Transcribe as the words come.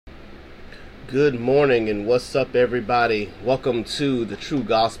Good morning and what's up, everybody? Welcome to the True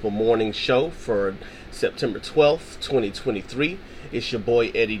Gospel Morning Show for September 12th, 2023. It's your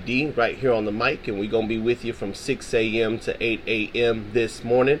boy Eddie D right here on the mic, and we're going to be with you from 6 a.m. to 8 a.m. this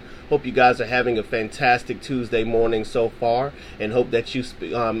morning. Hope you guys are having a fantastic Tuesday morning so far, and hope that you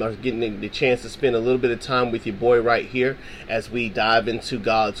are getting the chance to spend a little bit of time with your boy right here as we dive into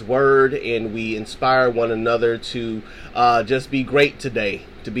God's Word and we inspire one another to just be great today,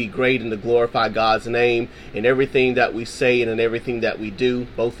 to be great and to glorify God's name in everything that we say and in everything that we do,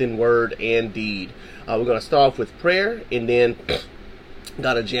 both in word and deed. We're going to start off with prayer, and then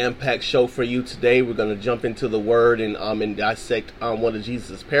got a jam-packed show for you today. We're going to jump into the Word and dissect one of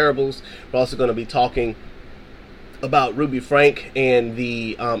Jesus' parables. We're also going to be talking about Ruby Frank and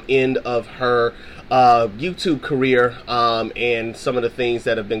the end of her YouTube career and some of the things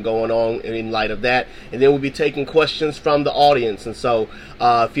that have been going on in light of that. And then we'll be taking questions from the audience. And so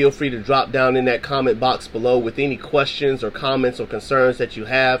feel free to drop down in that comment box below with any questions or comments or concerns that you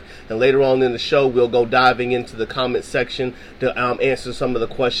have. And later on in the show, we'll go diving into the comment section to answer some of the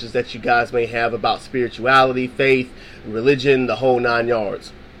questions that you guys may have about spirituality, faith, religion, the whole 9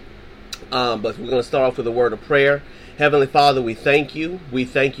 yards. But we're going to start off with a word of prayer. Heavenly Father, we thank you. We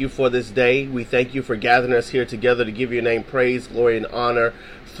thank you for this day. We thank you for gathering us here together to give your name praise, glory, and honor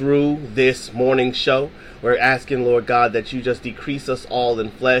through this morning show. We're asking, Lord God, that you just decrease us all in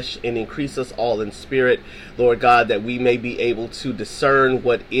flesh and increase us all in spirit, Lord God, that we may be able to discern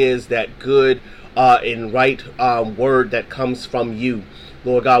what is that good and right word that comes from you.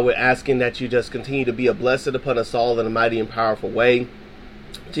 Lord God, we're asking that you just continue to be a blessing upon us all in a mighty and powerful way.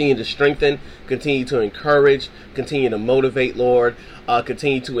 Continue to strengthen, continue to encourage, continue to motivate, Lord.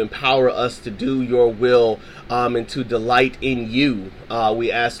 Continue to empower us to do your will and to delight in you. We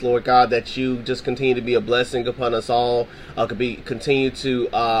ask, Lord God, that you just continue to be a blessing upon us all. Continue to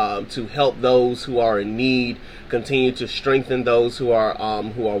help those who are in need. Continue to strengthen those who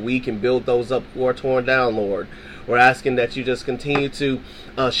are weak and build those up who are torn down, Lord. We're asking that you just continue to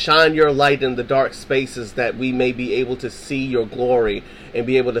shine your light in the dark spaces, that we may be able to see your glory and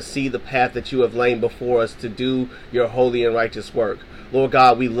be able to see the path that you have laid before us to do your holy and righteous work. Lord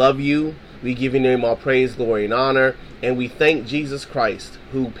God, we love you. We give your name all praise, glory, and honor. And we thank Jesus Christ,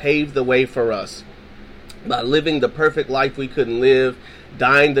 who paved the way for us by living the perfect life we couldn't live,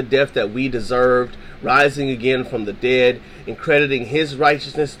 dying the death that we deserved, rising again from the dead, and crediting his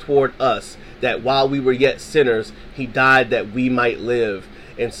righteousness toward us, that while we were yet sinners, he died that we might live.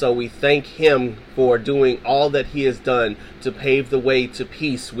 And so we thank him for doing all that he has done to pave the way to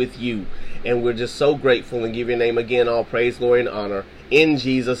peace with you. And we're just so grateful and give your name again all praise, glory, and honor. In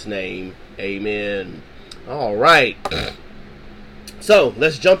Jesus' name, amen. All right. So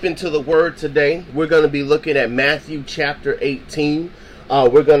let's jump into the word today. We're going to be looking at Matthew chapter 18.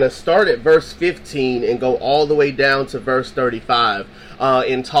 We're going to start at verse 15 and go all the way down to verse 35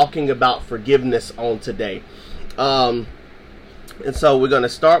 in talking about forgiveness on today. And so we're going to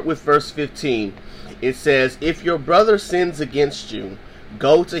start with verse 15. It says, "If your brother sins against you,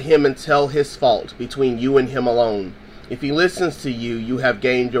 go to him and tell his fault between you and him alone. If he listens to you, you have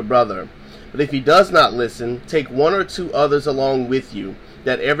gained your brother. But if he does not listen, take one or two others along with you,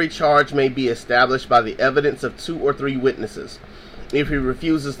 that every charge may be established by the evidence of 2 or 3 witnesses. If he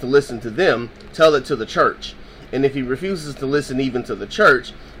refuses to listen to them, tell it to the church. And if he refuses to listen even to the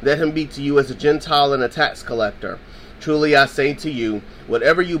church, let him be to you as a Gentile and a tax collector. Truly I say to you,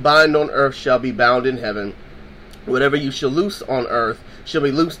 whatever you bind on earth shall be bound in heaven. Whatever you shall loose on earth shall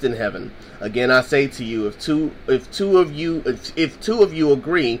be loosed in heaven. Again I say to you, if two of you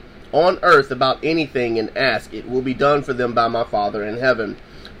agree on earth about anything and ask, it will be done for them by my Father in heaven.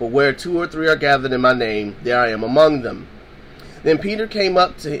 For where 2 or 3 are gathered in my name, there I am among them." Then Peter came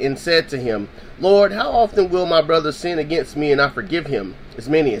up and said to him, "Lord, how often will my brother sin against me and I forgive him? As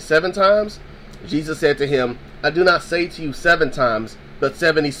many as 7 times? Jesus said to him, "I do not say to you 7 times, but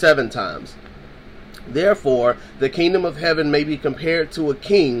 77 times. Therefore, the kingdom of heaven may be compared to a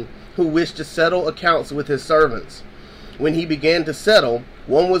king who wished to settle accounts with his servants. When he began to settle,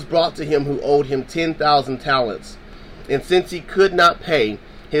 one was brought to him who owed him 10,000 talents. And since he could not pay,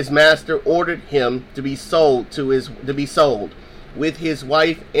 his master ordered him to be sold with his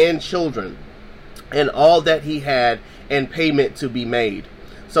wife and children, and all that he had, and payment to be made.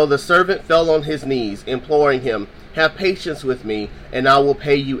 So the servant fell on his knees, imploring him, 'Have patience with me, and I will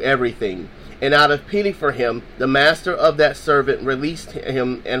pay you everything.' And out of pity for him, the master of that servant released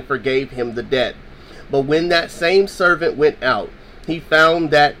him and forgave him the debt. But when that same servant went out, he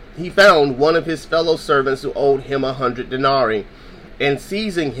found one of his fellow servants who owed him 100 denarii. And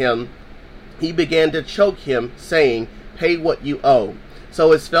seizing him, he began to choke him, saying, 'Pay what you owe.'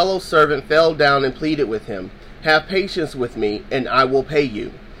 So his fellow servant fell down and pleaded with him, "Have patience with me, and I will pay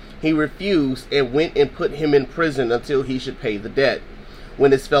you." He refused and went and put him in prison until he should pay the debt.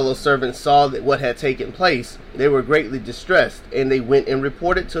 When his fellow servants saw that what had taken place, they were greatly distressed, and they went and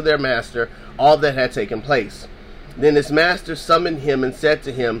reported to their master all that had taken place. Then his master summoned him and said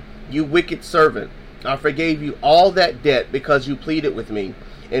to him, "You wicked servant, I forgave you all that debt because you pleaded with me.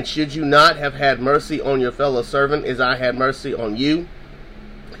 And should you not have had mercy on your fellow servant as I had mercy on you?"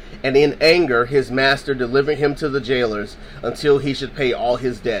 And in anger his master delivered him to the jailers until he should pay all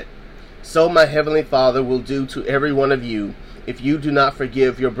his debt. So my heavenly Father will do to every one of you if you do not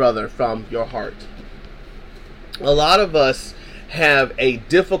forgive your brother from your heart. A lot of us have a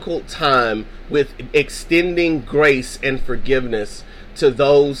difficult time with extending grace and forgiveness to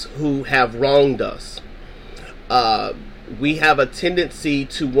those who have wronged us. We have a tendency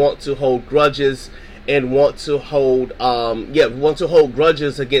to want to hold grudges and want to hold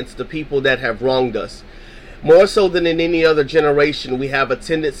grudges against the people that have wronged us. More so than in any other generation, we have a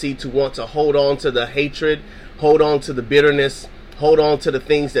tendency to want to hold on to the hatred, hold on to the bitterness, hold on to the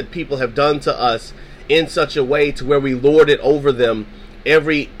things that people have done to us in such a way to where we lord it over them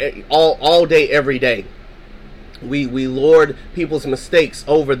all day, every day. We lord people's mistakes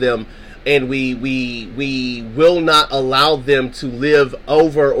over them, and we will not allow them to live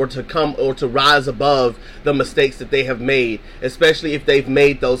over or to come or to rise above the mistakes that they have made, especially if they've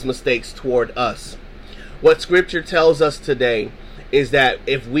made those mistakes toward us. What Scripture tells us today is that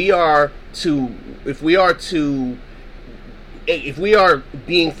if we are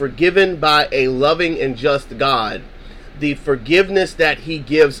being forgiven by a loving and just God, the forgiveness that He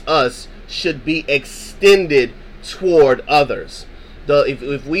gives us should be extended toward others.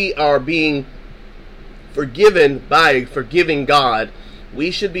 If we are being forgiven by a forgiving God,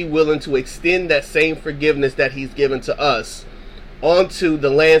 we should be willing to extend that same forgiveness that He's given to us onto the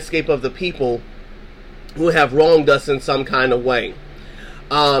landscape of the people who have wronged us in some kind of way.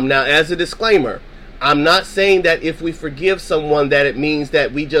 Now, as a disclaimer, I'm not saying that if we forgive someone that it means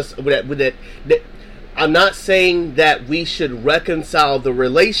that we just I'm not saying that we should reconcile the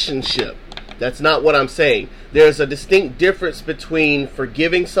relationship. That's not what I'm saying. There's a distinct difference between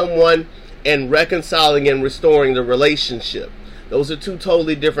forgiving someone and reconciling and restoring the relationship. Those are two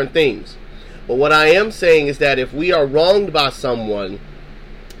totally different things. But what I am saying is that if we are wronged by someone,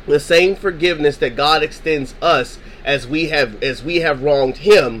 the same forgiveness that God extends us as we have wronged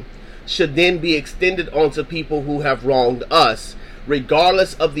Him should then be extended onto people who have wronged us,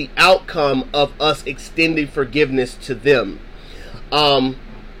 regardless of the outcome of us extending forgiveness to them.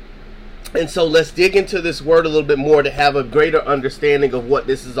 And so let's dig into this word a little bit more to have a greater understanding of what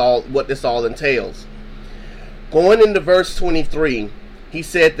this all entails. Going into verse 23, he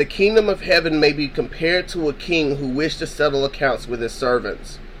said, "The kingdom of heaven may be compared to a king who wished to settle accounts with his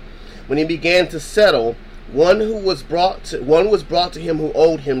servants. When he began to settle, one was brought to him who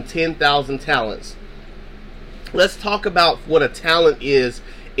owed him 10,000 talents." Let's talk about what a talent is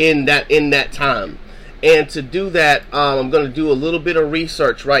in that time. And to do that, I'm going to do a little bit of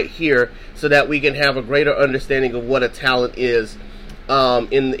research right here so that we can have a greater understanding of what a talent is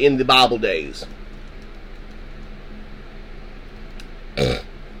in the Bible days.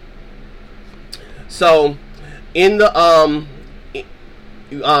 So, in the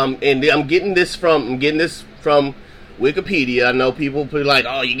and I'm getting this from Wikipedia. I know people put like,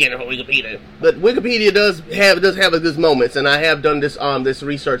 "Oh, you get it from Wikipedia," but Wikipedia does have its moments, and I have done this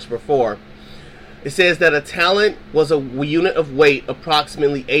research before. It says that a talent was a unit of weight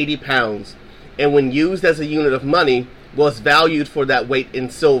approximately 80 pounds, and when used as a unit of money, was valued for that weight in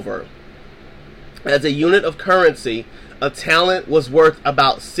silver. As a unit of currency, a talent was worth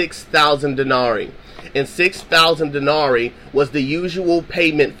about 6,000 denarii, and 6,000 denarii was the usual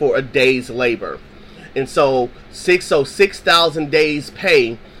payment for a day's labor. And so 6,000 days'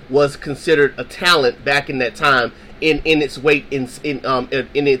 pay was considered a talent back in that time in its weight in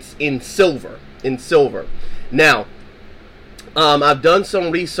silver. Now, I've done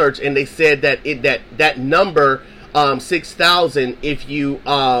some research, and they said that that number 6,000, if you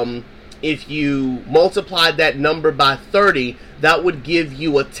multiply that number by 30, that would give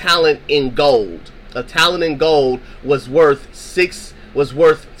you a talent in gold. A talent in gold was worth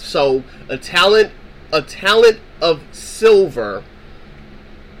a talent of silver.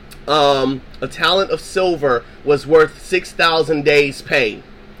 A talent of silver was worth 6,000 days' pay.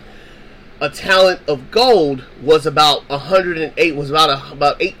 A talent of gold was about 108. Was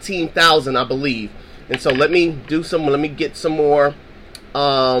about 18,000, I believe. And so let me get some more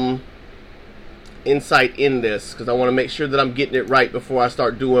insight in this, because I want to make sure that I'm getting it right before I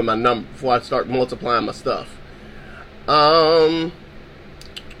start doing my number. Before I start multiplying my stuff.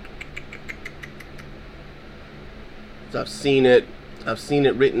 I've seen it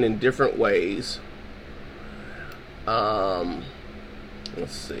written in different ways. Let's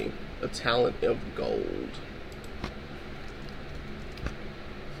see. A talent of gold.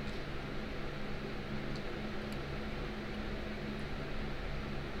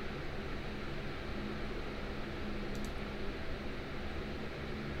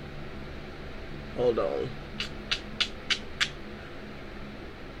 Hold on.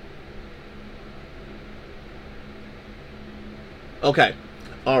 Okay.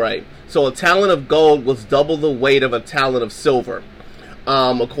 All right. So a talent of gold was double the weight of a talent of silver,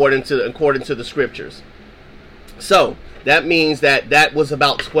 according to the scriptures. So that means that was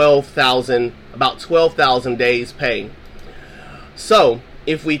about 12,000 days pay. So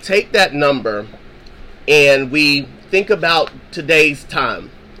if we take that number and we think about today's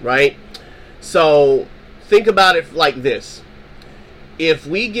time, right? So think about it like this. If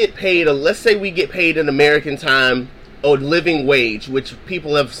we get paid, let's say we get paid in American time or living wage, which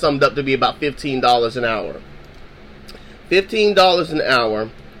people have summed up to be about $15 an hour. $15 an hour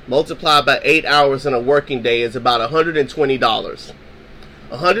multiplied by 8 hours in a working day is about $120.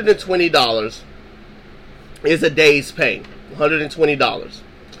 $120 is a day's pay. $120.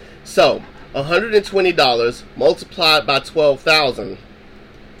 So $120 multiplied by 12,000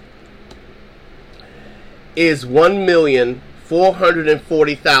 is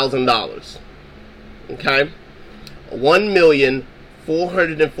 $1,440,000. Okay?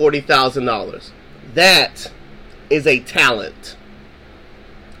 $1,440,000. That is a talent.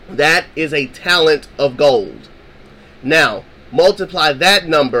 That is a talent of gold. Now, multiply that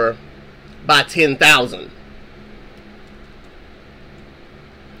number by 10,000.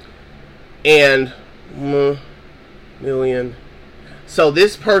 And million. So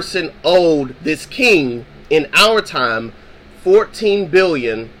this person owed this king in our time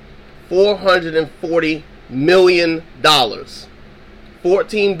 $14,440,000,000.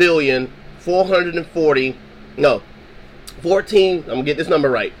 I'm gonna get this number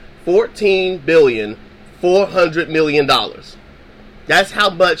right. $14,400,000,000. That's how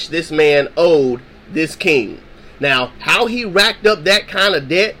much this man owed this king. Now, how he racked up that kind of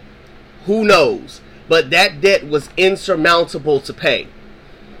debt, who knows? But that debt was insurmountable to pay.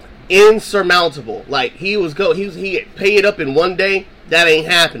 Insurmountable. Like he had paid it up in one day. That ain't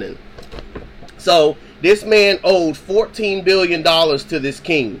happening. So this man owed $14 billion to this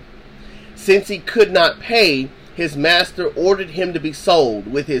king. Since he could not pay, his master ordered him to be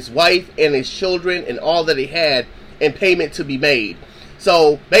sold with his wife and his children and all that he had, and payment to be made.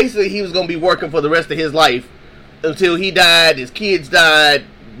 So basically he was going to be working for the rest of his life until he died, his kids died,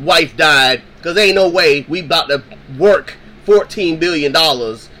 wife died, because there ain't no way we about to work $14 billion.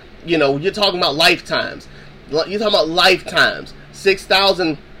 You know, you're talking about lifetimes. You're talking about lifetimes.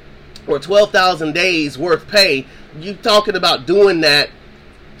 6,000 or 12,000 days worth pay. You're talking about doing that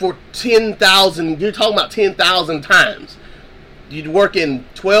for 10,000. You're talking about 10,000 times. You're working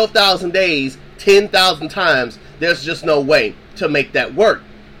 12,000 days, 10,000 times. There's just no way to make that work.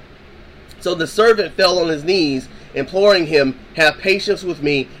 So the servant fell on his knees, imploring him, "Have patience with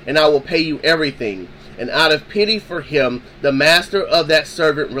me, and I will pay you everything." And out of pity for him, the master of that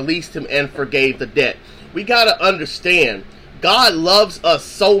servant released him and forgave the debt. We got to understand, God loves us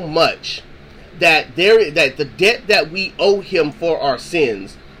so much that the debt that we owe him for our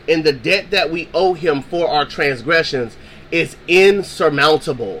sins and the debt that we owe him for our transgressions is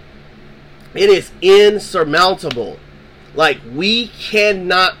insurmountable. It is insurmountable. Like, we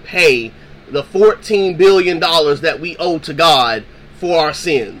cannot pay the $14 billion that we owe to God for our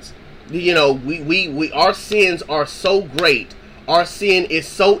sins. You know, our sins are so great. Our sin is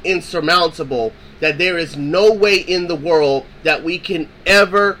so insurmountable that there is no way in the world that we can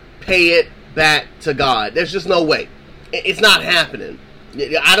ever pay it back to God. There's just no way. It's not happening.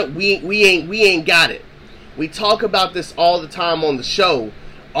 We ain't got it. We talk about this all the time on the show.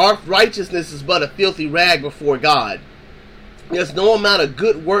 Our righteousness is but a filthy rag before God. There's no amount of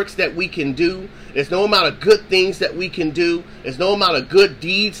good works that we can do. There's no amount of good things that we can do. There's no amount of good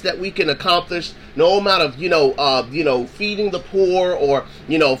deeds that we can accomplish. No amount of feeding the poor or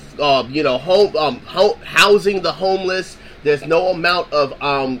housing the homeless. There's no amount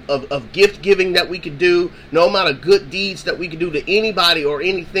of gift giving that we can do. No amount of good deeds that we can do to anybody or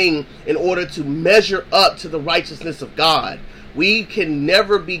anything in order to measure up to the righteousness of God. We can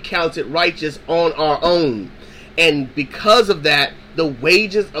never be counted righteous on our own. And because of that, the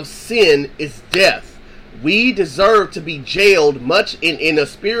wages of sin is death. We deserve to be jailed much in a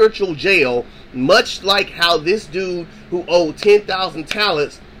spiritual jail, much like how this dude who owed 10,000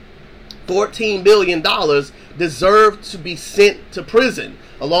 talents, $14 billion, deserved to be sent to prison,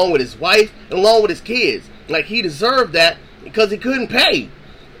 along with his wife and along with his kids. Like, he deserved that because he couldn't pay.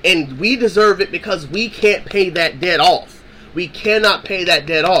 And we deserve it because we can't pay that debt off. We cannot pay that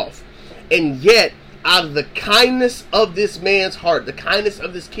debt off. And yet, out of the kindness of this man's heart, the kindness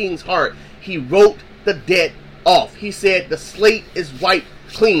of this king's heart, he wrote the debt off. He said, the slate is wiped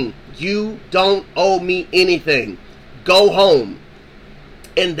clean. You don't owe me anything. Go home.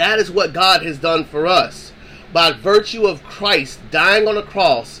 And that is what God has done for us. By virtue of Christ dying on the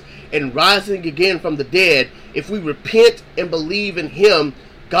cross and rising again from the dead, if we repent and believe in him,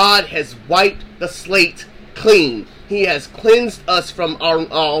 God has wiped the slate clean. He has cleansed us from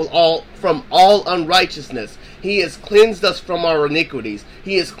all unrighteousness. He has cleansed us from our iniquities.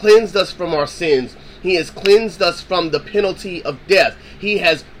 He has cleansed us from our sins. He has cleansed us from the penalty of death. He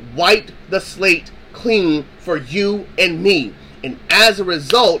has wiped the slate clean for you and me. And as a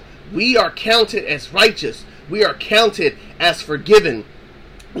result, we are counted as righteous. We are counted as forgiven.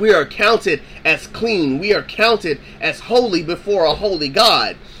 We are counted as clean. We are counted as holy before a holy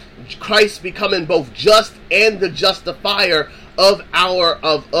God. Christ becoming both just and the justifier of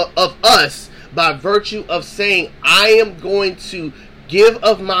us by virtue of saying, I am going to give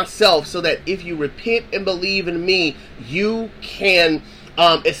of myself so that if you repent and believe in me, you can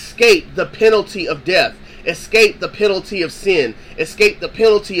escape the penalty of death, escape the penalty of sin, escape the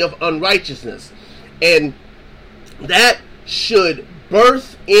penalty of unrighteousness. And that should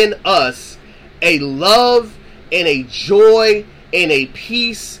birth in us a love and a joy and a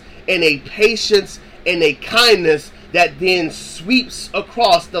peace and a patience and a kindness that then sweeps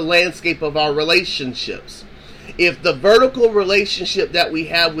across the landscape of our relationships. If the vertical relationship that we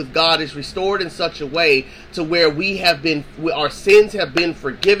have with God is restored in such a way to where our sins have been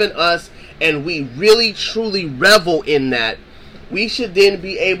forgiven us, and we really truly revel in that, we should then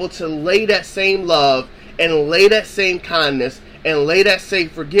be able to lay that same love and lay that same kindness and lay that same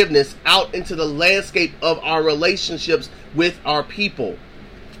forgiveness out into the landscape of our relationships with our people.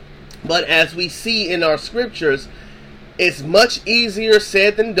 But as we see in our scriptures, it's much easier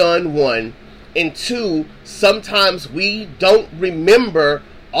said than done, one. And two, sometimes we don't remember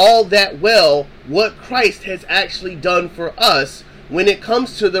all that well what Christ has actually done for us when it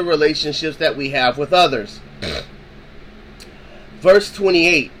comes to the relationships that we have with others. Verse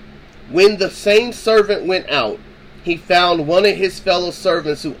 28, when the same servant went out, he found one of his fellow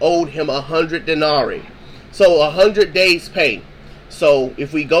servants who owed him 100 denarii. So 100 days' pay. So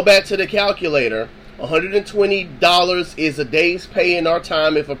if we go back to the calculator, $120 is a day's pay in our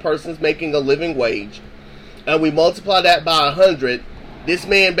time if a person's making a living wage. And we multiply that by 100, this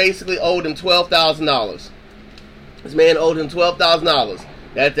man basically owed him $12,000. This man owed him $12,000.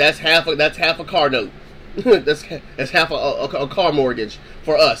 That's half a car note. that's half a car mortgage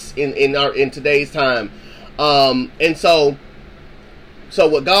for us in today's time. And so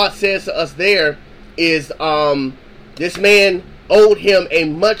what God says to us there is this man owed him a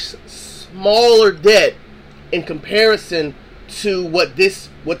much smaller debt in comparison to what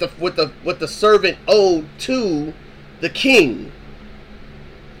the servant owed to the king.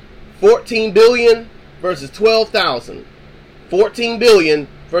 14 billion versus 12,000. 14 billion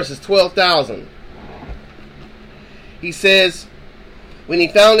versus 12,000. He says, when he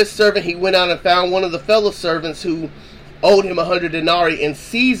found his servant, he went out and found one of the fellow servants who owed him 100 denarii, and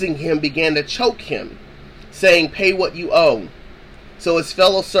seizing him began to choke him, saying, pay what you owe. So his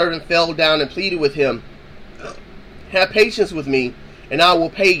fellow servant fell down and pleaded with him, have patience with me, and I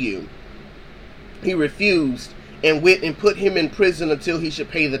will pay you. He refused, and went and put him in prison until he should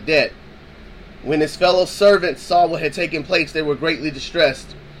pay the debt. When his fellow servants saw what had taken place, they were greatly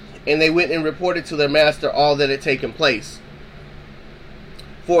distressed, and they went and reported to their master all that had taken place.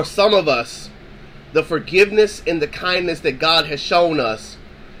 For some of us, the forgiveness and the kindness that God has shown us,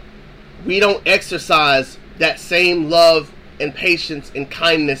 we don't exercise that same love and patience and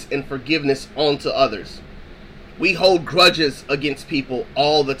kindness and forgiveness onto others. We hold grudges against people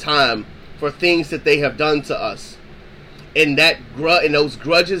all the time for things that they have done to us. And those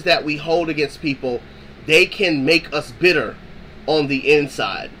grudges that we hold against people, they can make us bitter on the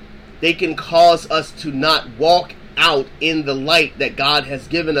inside. They can cause us to not walk out in the light that God has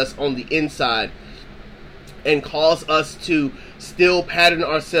given us on the inside, and cause us to still pattern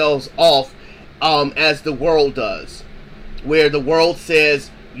ourselves off as the world does, where the world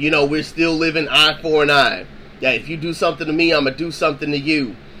says, we're still living eye for an eye, that if you do something to me, I'm going to do something to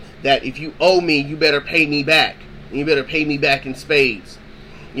you, that if you owe me, you better pay me back, and you better pay me back in spades.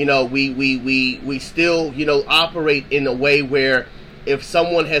 We still operate in a way where if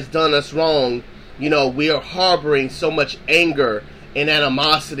someone has done us wrong, we are harboring so much anger and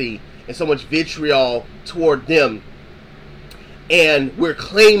animosity and so much vitriol toward them, and we're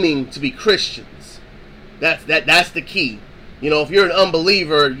claiming to be Christians. That's the key. If you're an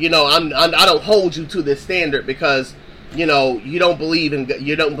unbeliever, I don't hold you to this standard because you don't believe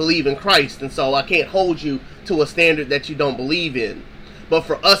in Christ, and so I can't hold you to a standard that you don't believe in. But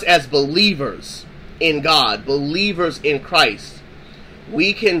for us as believers in God, believers in Christ,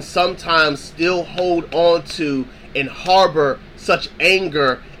 we can sometimes still hold on to and harbor such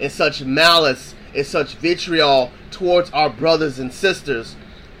anger and such malice and such vitriol towards our brothers and sisters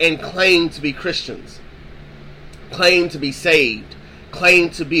and claim to be Christians, claim to be saved, claim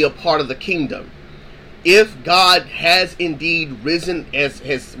to be a part of the kingdom. If God has indeed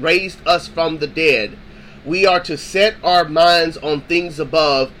has raised us from the dead, we are to set our minds on things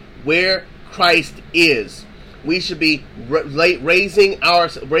above where Christ is. We should be raising our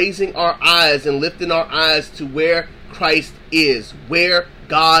eyes and lifting our eyes to where Christ is, where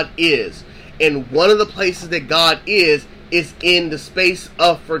God is. And one of the places that God is in the space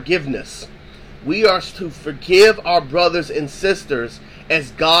of forgiveness. We are to forgive our brothers and sisters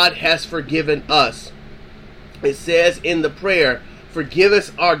as God has forgiven us. It says in the prayer, forgive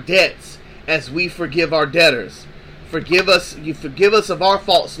us our debts as we forgive our debtors. You forgive us of our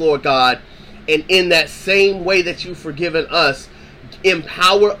faults, Lord God, and in that same way that you've forgiven us,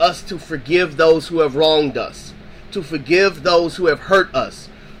 empower us to forgive those who have wronged us, to forgive those who have hurt us,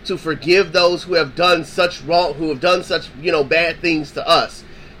 to forgive those who have done such bad things to us.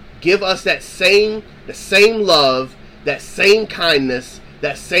 Give us the same love, that same kindness,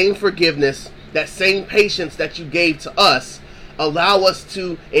 that same forgiveness, that same patience that you gave to us. Allow us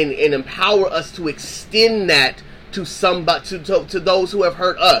to and empower us to extend that to somebody, to those who have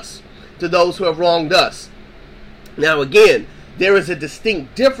hurt us, to those who have wronged us. Now again, there is a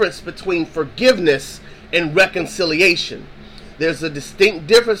distinct difference between forgiveness and reconciliation. There's a distinct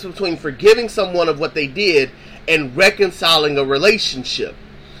difference between forgiving someone of what they did and reconciling a relationship.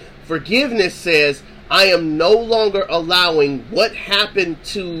 Forgiveness says, I am no longer allowing what happened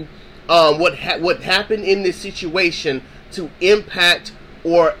to what happened in this situation to impact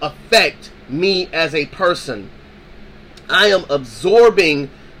or affect me as a person. I am absorbing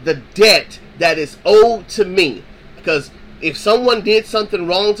the debt that is owed to me. Because if someone did something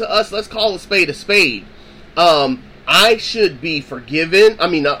wrong to us, let's call a spade a spade. I should be forgiven.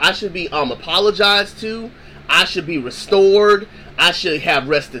 I should be apologized to. I should be restored. I should have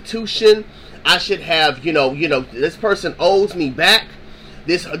restitution. I should have, this person owes me back.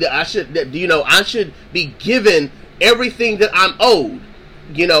 I should be given everything that I'm owed.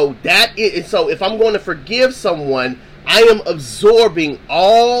 So if I'm going to forgive someone, I am absorbing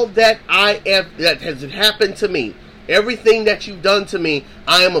all that that has happened to me. Everything that you've done to me,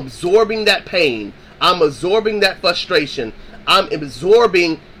 I am absorbing that pain. I'm absorbing that frustration. I'm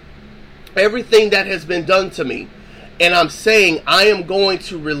absorbing everything that has been done to me. And I'm saying I am going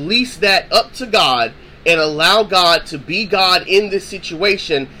to release that up to God and allow God to be God in this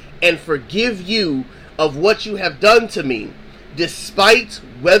situation and forgive you of what you have done to me, despite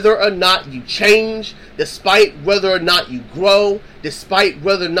whether or not you change, despite whether or not you grow, despite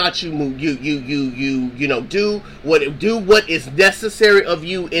whether or not you do what is necessary of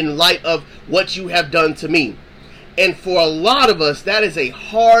you in light of what you have done to me. And for a lot of us, that is a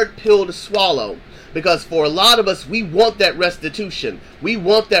hard pill to swallow. Because for a lot of us, we want that restitution. We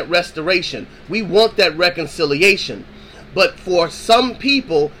want that restoration. We want that reconciliation. But for some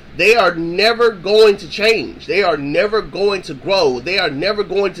people, they are never going to change. They are never going to grow. They are never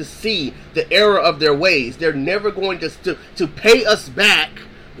going to see the error of their ways. They're never going to pay us back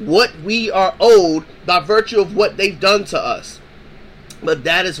what we are owed by virtue of what they've done to us. But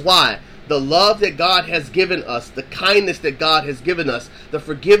that is why the love that God has given us, the kindness that God has given us, the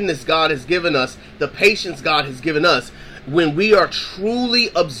forgiveness God has given us, the patience God has given us, when we are truly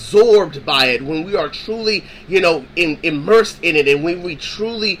absorbed by it, when we are truly, immersed in it, and when we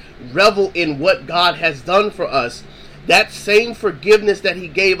truly revel in what God has done for us, that same forgiveness that He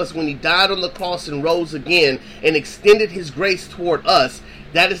gave us when He died on the cross and rose again and extended His grace toward us,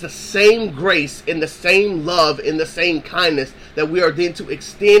 that is the same grace and the same love and the same kindness that we are then to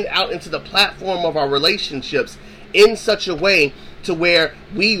extend out into the platform of our relationships in such a way to where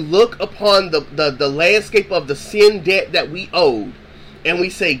we look upon the landscape of the sin debt that we owed and we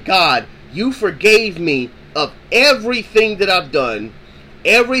say, God, you forgave me of everything that I've done,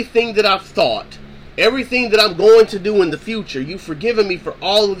 everything that I've thought, everything that I'm going to do in the future. You've forgiven me for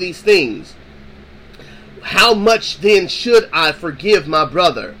all of these things. How much then should I forgive my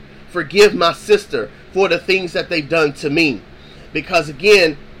brother, forgive my sister for the things that they've done to me? Because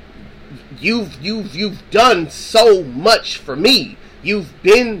again, you've done so much for me. You've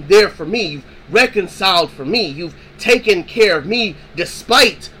been there for me. You've reconciled for me. You've taken care of me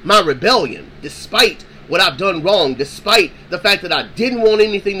despite my rebellion, despite what I've done wrong, despite the fact that I didn't want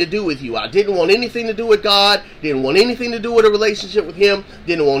anything to do with you. I didn't want anything to do with God, didn't want anything to do with a relationship with him,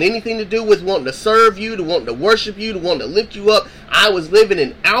 didn't want anything to do with wanting to serve you, to wanting to worship you, to wanting to lift you up. I was living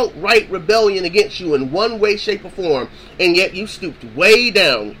in outright rebellion against you in one way, shape, or form, and yet you stooped way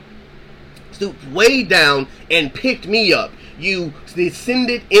down and picked me up. You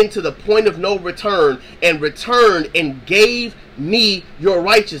descended into the point of no return and returned and gave me your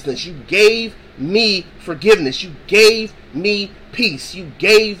righteousness. You gave me forgiveness. You gave me peace. You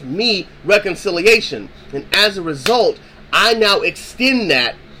gave me reconciliation. And as a result, I now extend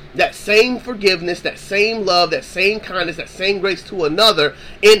that same forgiveness, that same love, that same kindness, that same grace to another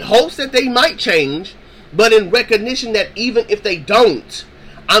in hopes that they might change, but in recognition that even if they don't,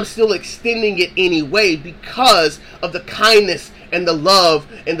 I'm still extending it anyway because of the kindness and the love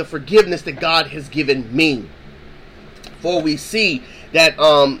and the forgiveness that God has given me. For we see that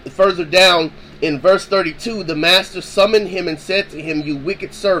further down in verse 32, the master summoned him and said to him, "You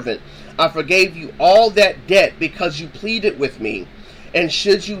wicked servant, I forgave you all that debt because you pleaded with me. And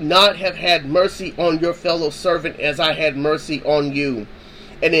should you not have had mercy on your fellow servant as I had mercy on you?"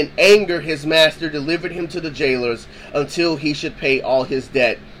 And in anger his master delivered him to the jailers until he should pay all his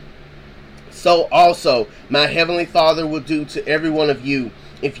debt. So also my heavenly Father will do to every one of you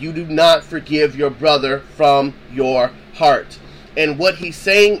if you do not forgive your brother from your heart. And what he's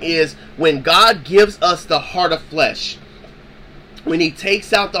saying is, when God gives us the heart of flesh, when he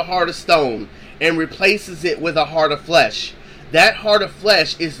takes out the heart of stone and replaces it with a heart of flesh, that heart of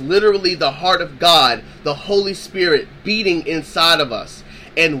flesh is literally the heart of God, the Holy Spirit beating inside of us.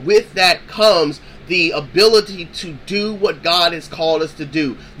 And with that comes the ability to do what God has called us to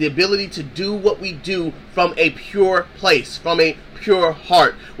do. The ability to do what we do from a pure place, from a pure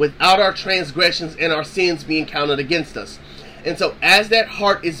heart, without our transgressions and our sins being counted against us. And so as that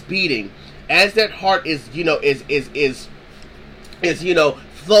heart is beating, as that heart is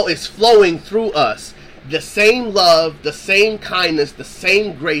flowing through us, the same love, the same kindness, the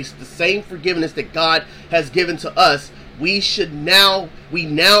same grace, the same forgiveness that God has given to us, we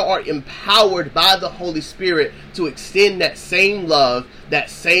now are empowered by the Holy Spirit to extend that same love,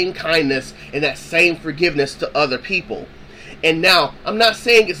 that same kindness, and that same forgiveness to other people. And now, I'm not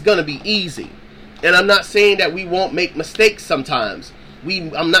saying it's going to be easy. And I'm not saying that we won't make mistakes sometimes.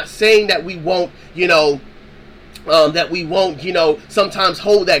 I'm not saying that we won't, sometimes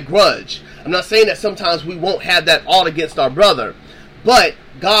hold that grudge. I'm not saying that sometimes we won't have that ought against our brother. But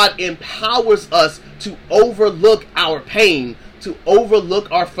God empowers us to overlook our pain, to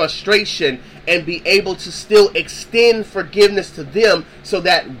overlook our frustration, and be able to still extend forgiveness to them so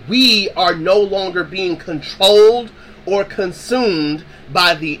that we are no longer being controlled or consumed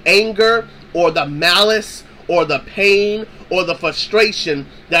by the anger or the malice or the pain or the frustration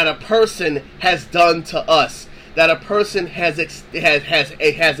that a person has done to us, that a person has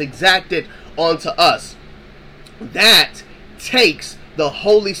exacted onto us. That takes the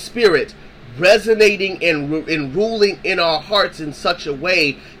Holy Spirit resonating and ruling in our hearts in such a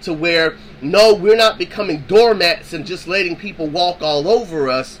way to where, no, we're not becoming doormats and just letting people walk all over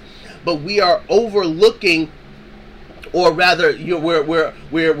us, but we are overlooking, or rather,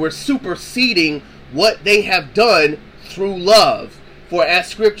 we're superseding what they have done through love. For as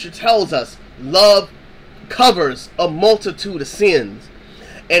Scripture tells us, love covers a multitude of sins.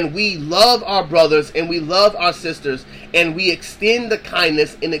 And we love our brothers and we love our sisters, and we extend the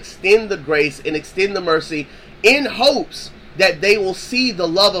kindness and extend the grace and extend the mercy in hopes that they will see the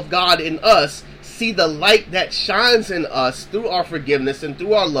love of God in us, see the light that shines in us through our forgiveness and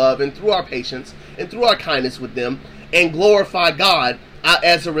through our love and through our patience and through our kindness with them, and glorify God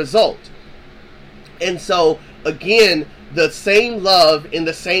as a result. And so, again, the same love and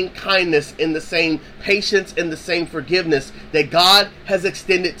the same kindness and the same patience and the same forgiveness that God has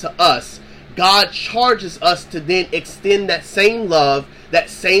extended to us, God charges us to then extend that same love, that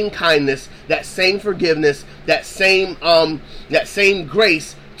same kindness, that same forgiveness, that same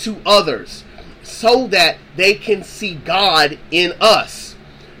grace to others, so that they can see God in us.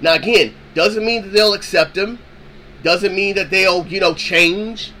 Now, again, doesn't mean that they'll accept Him, doesn't mean that they'll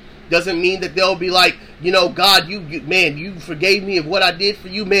change. Doesn't mean that they'll be like, God, you forgave me of what I did for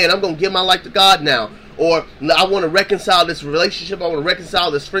you. Man, I'm going to give my life to God now. Or I want to reconcile this relationship. I want to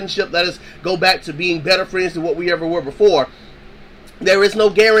reconcile this friendship. Let us go back to being better friends than what we ever were before. There is no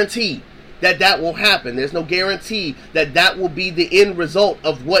guarantee that will happen. There's no guarantee that will be the end result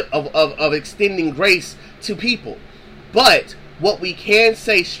of extending grace to people. But what we can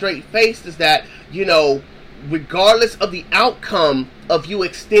say straight-faced is that, regardless of the outcome of you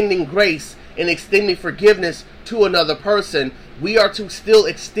extending grace, and extending forgiveness to another person, we are to still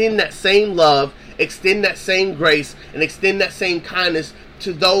extend that same love, extend that same grace, and extend that same kindness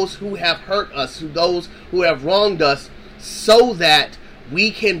to those who have hurt us, to those who have wronged us, so that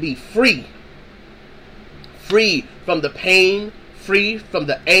we can be free. Free from the pain, free from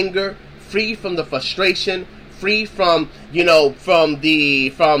the anger, free from the frustration, free from, from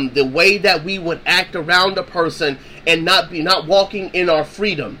the way that we would act around a person, and not walking in our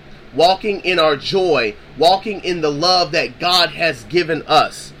freedom, walking in our joy, walking in the love that God has given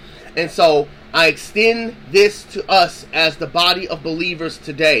us. And so I extend this to us as the body of believers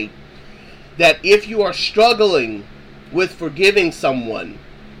today, that if you are struggling with forgiving someone,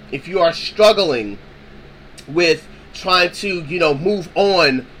 if you are struggling with trying to, move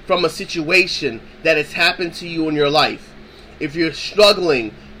on from a situation that has happened to you in your life, if you're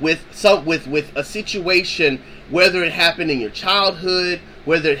struggling with a situation, whether it happened in your childhood,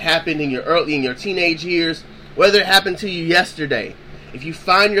 whether it happened in your teenage years, whether it happened to you yesterday, if you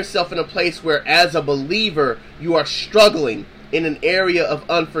find yourself in a place where as a believer you are struggling in an area of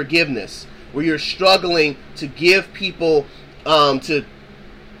unforgiveness, where you're struggling to give people,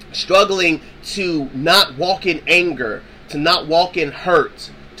 struggling to not walk in anger, to not walk in hurt,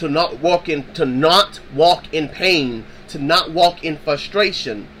 to not walk in pain, to not walk in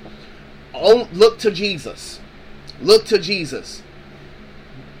frustration, look to Jesus. Look to Jesus.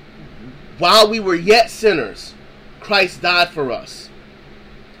 While we were yet sinners, Christ died for us.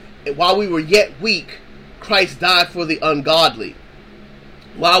 While we were yet weak, Christ died for the ungodly.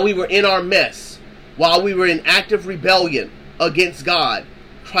 While we were in our mess, while we were in active rebellion against God,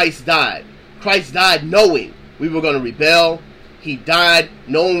 Christ died. Christ died knowing we were going to rebel. He died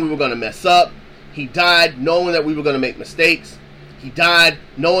knowing we were going to mess up. He died knowing that we were going to make mistakes. He died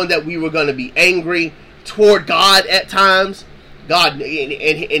knowing that we were going to be angry toward God at times. God,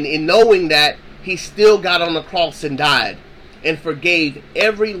 and knowing that, He still got on the cross and died and forgave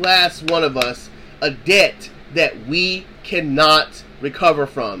every last one of us a debt that we cannot recover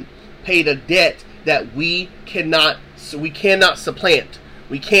from. Paid a debt that we cannot supplant.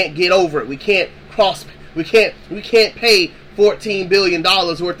 We can't get over it. We can't pay $14 billion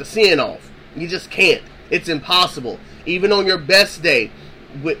worth of sin off. You just can't. It's impossible. Even on your best day,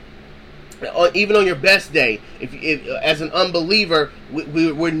 if as an unbeliever,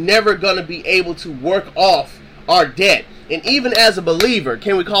 we're never going to be able to work off our debt. And even as a believer,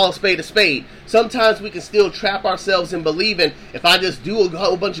 can we call a spade a spade? Sometimes we can still trap ourselves in believing, if I just do a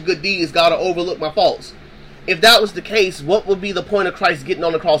whole bunch of good deeds, God will overlook my faults. If that was the case, what would be the point of Christ getting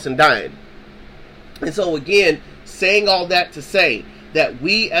on the cross and dying? And so again, saying all that to say that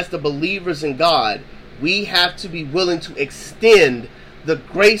we as the believers in God, we have to be willing to extend the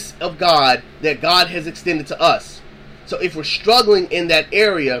grace of God that God has extended to us. So if we're struggling in that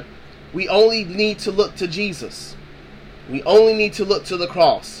area, we only need to look to Jesus. We only need to look to the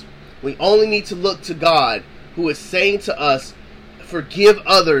cross. We only need to look to God, who is saying to us, forgive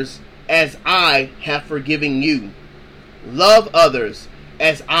others as I have forgiven you. Love others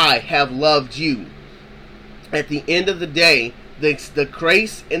as I have loved you. At the end of the day, the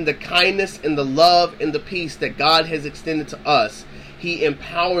grace and the kindness and the love and the peace that God has extended to us, He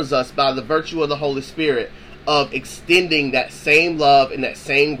empowers us by the virtue of the Holy Spirit of extending that same love and that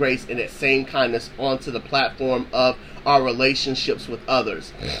same grace and that same kindness onto the platform of our relationships with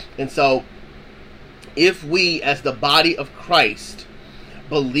others. And so, if we as the body of Christ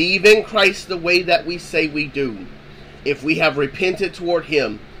believe in Christ the way that we say we do, if we have repented toward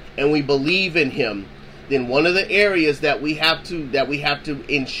Him and we believe in Him, then one of the areas that we have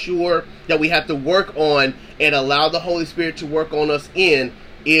to ensure, that we have to work on and allow the Holy Spirit to work on us in,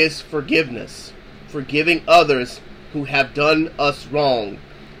 is forgiveness. Forgiving others who have done us wrong.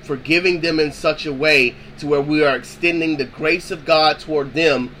 Forgiving them in such a way to where we are extending the grace of God toward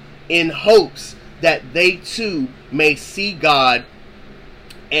them in hopes that they too may see God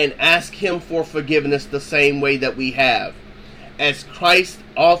and ask Him for forgiveness the same way that we have. As Christ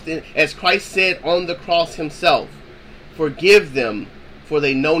said on the cross Himself, forgive them, for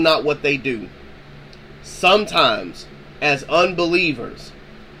they know not what they do. Sometimes, as unbelievers,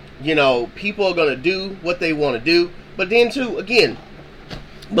 people are going to do what they want to do, but then too, again,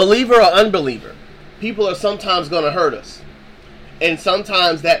 believer or unbeliever, people are sometimes going to hurt us. And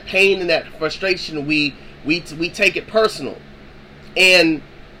sometimes that pain and that frustration, we take it personal. And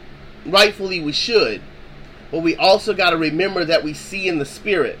rightfully we should. But we also got to remember that we see in the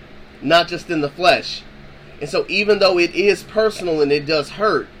spirit, not just in the flesh. And so even though it is personal and it does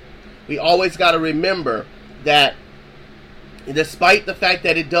hurt, we always got to remember that despite the fact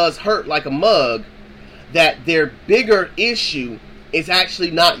that it does hurt like a mug, that their bigger issue is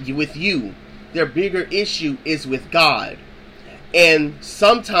actually not with you. Their bigger issue is with God. And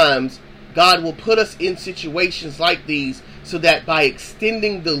sometimes God will put us in situations like these so that by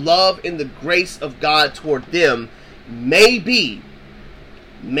extending the love and the grace of God toward them, maybe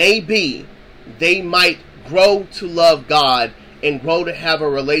they might grow to love God and grow to have a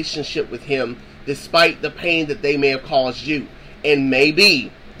relationship with Him despite the pain that they may have caused you. And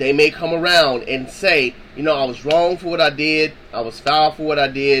maybe they may come around and say, I was wrong for what I did. I was foul for what I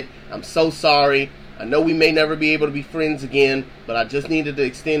did. I'm so sorry. I know we may never be able to be friends again, but I just needed to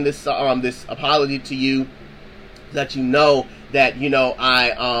extend this apology to you, that that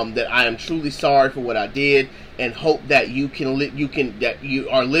I am truly sorry for what I did, and hope that that you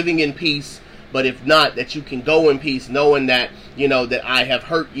are living in peace. But if not, that you can go in peace, knowing that that I have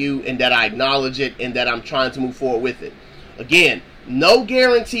hurt you and that I acknowledge it and that I'm trying to move forward with it. Again, no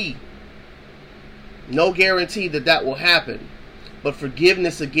guarantee that will happen. But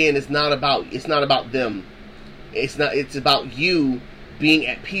forgiveness, again, it's not about them. It's about you being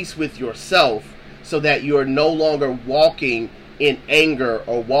at peace with yourself, so that you're no longer walking in anger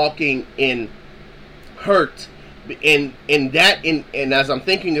or walking in hurt. And as I'm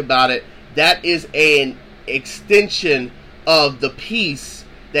thinking about it, that is an extension of the peace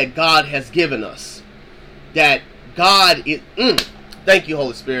that God has given us. That God is, thank you,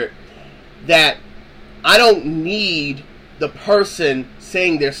 Holy Spirit, that I don't need the person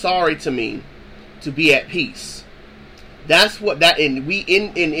saying they're sorry to me to be at peace. That's what that, and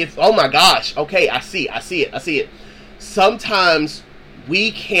if, oh my gosh, okay, I see it. Sometimes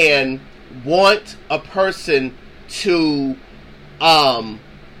we can want a person to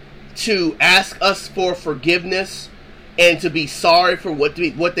ask us for forgiveness and to be sorry for what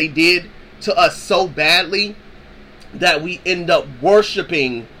they did to us so badly that we end up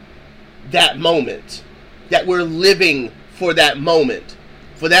worshiping that moment, that we're living for that moment,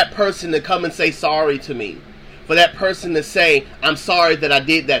 for that person to come and say sorry to me, for that person to say, I'm sorry that I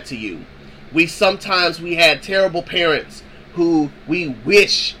did that to you. We had terrible parents who we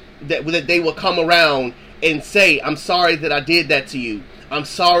wish that they will come around and say, I'm sorry that I did that to you. I'm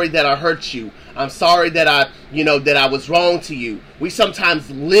sorry that I hurt you. I'm sorry that I was wrong to you. We sometimes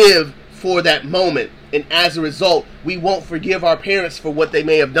live for that moment, and as a result, we won't forgive our parents for what they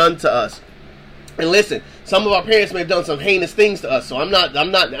may have done to us. And listen, some of our parents may have done some heinous things to us, so I'm not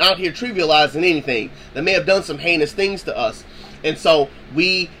out here trivializing anything. They may have done some heinous things to us, and so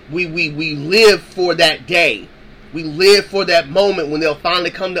we live for that day. We live for that moment when they'll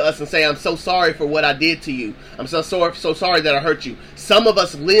finally come to us and say, I'm so sorry for what I did to you. I'm so sorry that I hurt you. Some of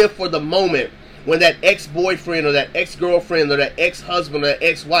us live for the moment when that ex-boyfriend or that ex-girlfriend or that ex-husband or that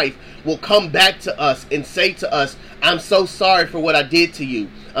ex-wife will come back to us and say to us, I'm so sorry for what I did to you.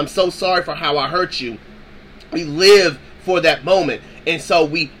 I'm so sorry for how I hurt you. We live for that moment. And so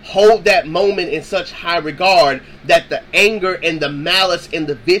we hold that moment in such high regard that the anger and the malice and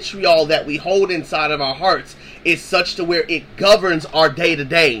the vitriol that we hold inside of our hearts is such to where it governs our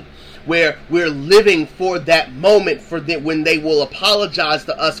day-to-day, where we're living for that moment when they will apologize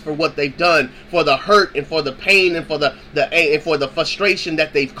to us for what they've done, for the hurt and for the pain and for the frustration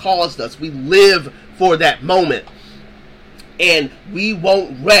that they've caused us. We live for that moment, and we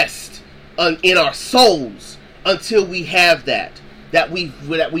won't rest in our souls until we have that. That we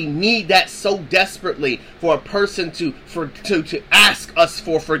need that so desperately for a person to ask us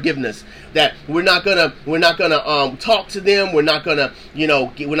for forgiveness. That we're not gonna talk to them. We're not gonna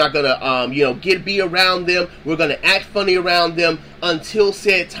be around them. We're gonna act funny around them until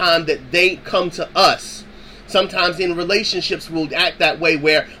said time that they come to us. Sometimes in relationships we'll act that way,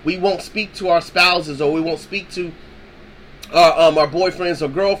 where we won't speak to our spouses or we won't speak to our boyfriends or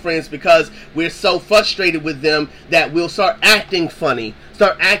girlfriends because we're so frustrated with them that we'll start acting funny,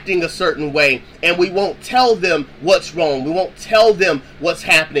 start acting a certain way, and we won't tell them what's wrong. We won't tell them what's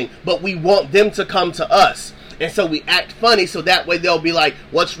happening, but we want them to come to us. And so we act funny so that way they'll be like,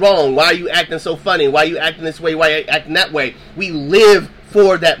 what's wrong? Why are you acting so funny? Why are you acting this way? Why are you acting that way? We live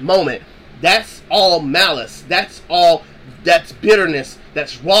for that moment. That's all malice. That's bitterness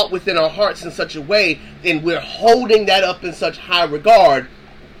that's wrought within our hearts in such a way, and we're holding that up in such high regard,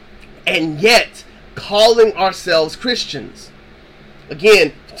 and yet calling ourselves Christians.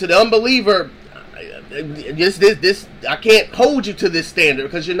 Again, to the unbeliever, this I can't hold you to this standard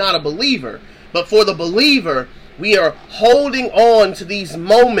because you're not a believer. But for the believer, we are holding on to these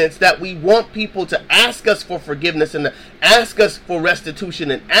moments that we want people to ask us for forgiveness and to ask us for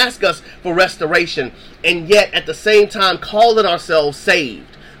restitution and ask us for restoration, and yet at the same time calling ourselves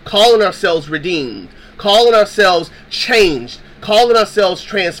saved, calling ourselves redeemed, calling ourselves changed, calling ourselves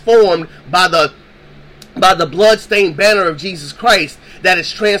transformed by the by the bloodstained banner of Jesus Christ that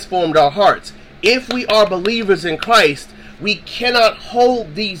has transformed our hearts. If we are believers in Christ, we cannot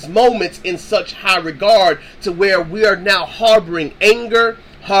hold these moments in such high regard to where we are now harboring anger,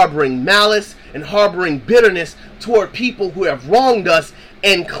 harboring malice, and harboring bitterness toward people who have wronged us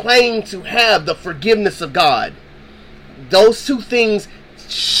and claim to have the forgiveness of God. Those two things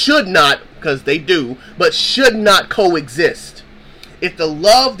should not, because they do, but should not coexist. If the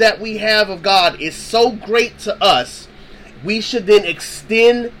love that we have of God is so great to us, we should then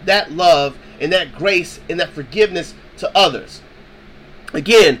extend that love and that grace and that forgiveness to others.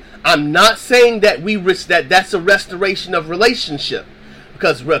 Again, I'm not saying that that's a restoration of relationship,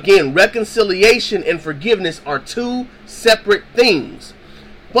 because again, reconciliation and forgiveness are two separate things.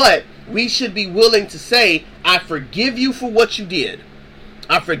 But we should be willing to say, I forgive you for what you did.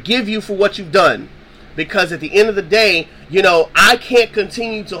 I forgive you for what you've done. Because at the end of the day, I can't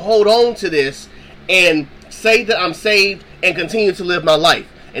continue to hold on to this and say that I'm saved and continue to live my life.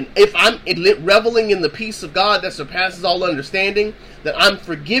 And if I'm reveling in the peace of God that surpasses all understanding, then I'm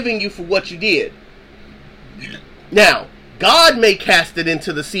forgiving you for what you did. Now, God may cast it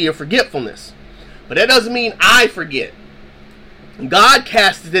into the sea of forgetfulness, but that doesn't mean I forget. God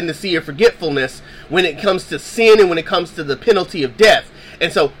casts it in the sea of forgetfulness when it comes to sin and when it comes to the penalty of death.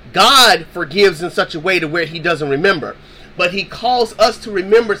 And so God forgives in such a way to where he doesn't remember. But he calls us to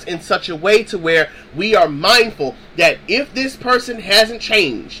remembrance in such a way to where we are mindful that if this person hasn't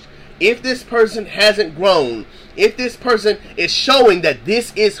changed, if this person hasn't grown, if this person is showing that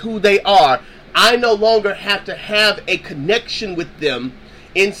this is who they are, I no longer have to have a connection with them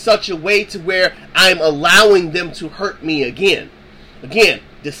in such a way to where I'm allowing them to hurt me again. Again,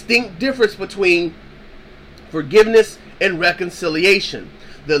 distinct difference between forgiveness and reconciliation.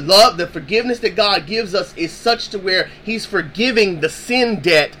 The love, the forgiveness that God gives us is such to where he's forgiving the sin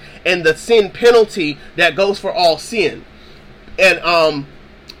debt and the sin penalty that goes for all sin. And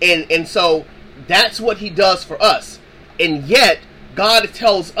so that's what he does for us. And yet God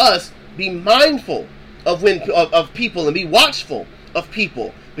tells us, be mindful of people and be watchful of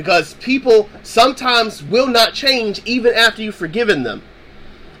people, because people sometimes will not change even after you've forgiven them.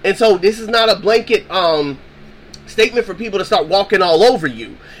 And so this is not a blanket statement for people to start walking all over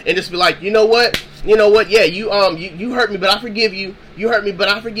you and just be like, you know what, yeah, you hurt me, but I forgive you. You hurt me, but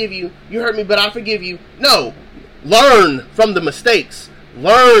I forgive you. You hurt me, but I forgive you. No, learn from the mistakes.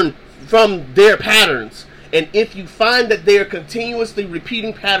 Learn from their patterns. And if you find that they are continuously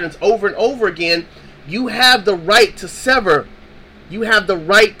repeating patterns over and over again, you have the right to sever. You have the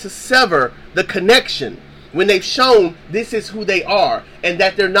right to sever the connection when they've shown this is who they are, and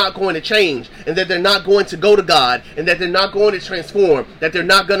that they're not going to change, and that they're not going to go to God, and that they're not going to transform, that they're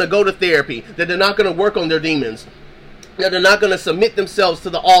not going to go to therapy, that they're not going to work on their demons, that they're not going to submit themselves to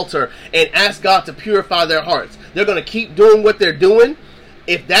the altar and ask God to purify their hearts. They're going to keep doing what they're doing.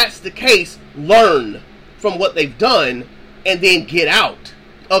 If that's the case, learn from what they've done and then get out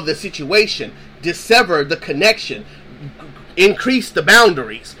of the situation. Dissever the connection. Increase the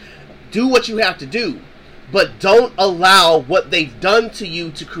boundaries. Do what you have to do. But don't allow what they've done to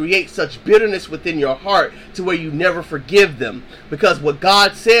you to create such bitterness within your heart to where you never forgive them. Because what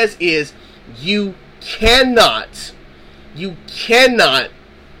God says is, you cannot,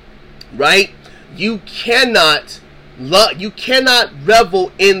 right? You cannot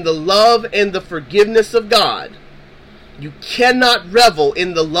revel in the love and the forgiveness of God. You cannot revel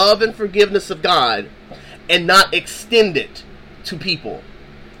in the love and forgiveness of God and not extend it to people.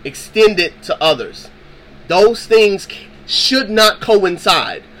 Extend it to others. Those things should not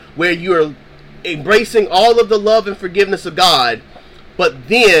coincide, where you're embracing all of the love and forgiveness of God, but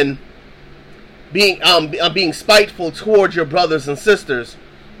then being spiteful towards your brothers and sisters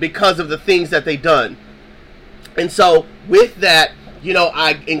because of the things that they've done. And so with that,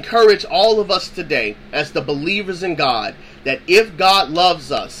 I encourage all of us today as the believers in God, that if God loves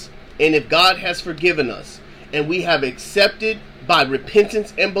us and if God has forgiven us and we have accepted by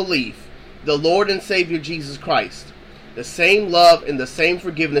repentance and belief the Lord and Savior Jesus Christ, the same love and the same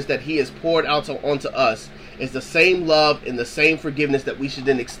forgiveness that he has poured out onto us is the same love and the same forgiveness that we should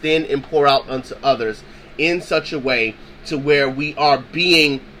then extend and pour out unto others in such a way to where we are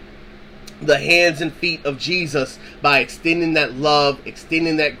being the hands and feet of Jesus by extending that love,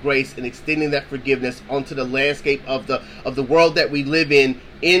 extending that grace, and extending that forgiveness onto the landscape of the world that we live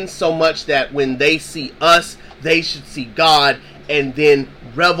in so much that when they see us, they should see God and then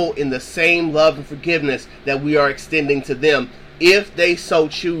revel in the same love and forgiveness that we are extending to them, if they so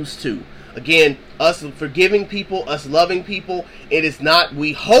choose to. Again, us forgiving people, us loving people, it is not,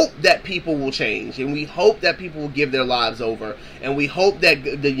 we hope that people will change, and we hope that people will give their lives over, and we hope that,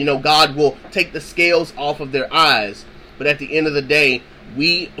 God will take the scales off of their eyes. But at the end of the day,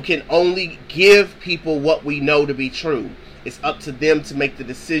 we can only give people what we know to be true. It's up to them to make the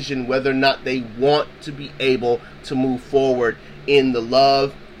decision whether or not they want to be able to move forward in the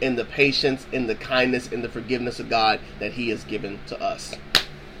love and the patience and the kindness and the forgiveness of God that He has given to us.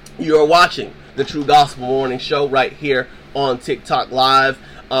 You are watching the True Gospel Morning Show right here on TikTok Live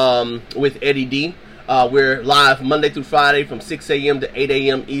with Eddie D. We're live Monday through Friday from 6 a.m. to 8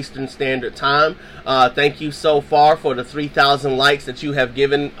 a.m. Eastern Standard Time. Thank you so far for the 3,000 likes that you have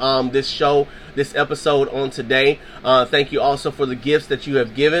given this episode on today. Thank you also for the gifts that you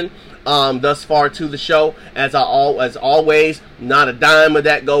have given thus far to the show. As always, not a dime of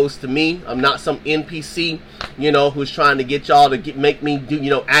that goes to me. I'm not some NPC, who's trying to get y'all to make me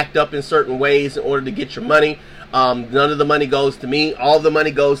do, act up in certain ways in order to get your money. None of the money goes to me. All the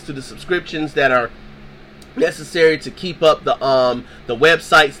money goes to the subscriptions that are necessary to keep up the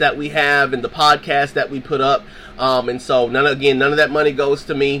websites that we have and the podcasts that we put up. And so none of that money goes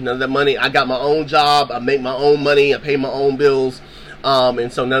to me. None of that money. I got my own job. I make my own money. I pay my own bills.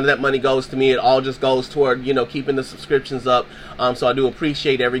 And so none of that money goes to me. It all just goes toward, keeping the subscriptions up. So I do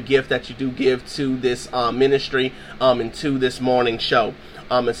appreciate every gift that you do give to this ministry and to this morning show.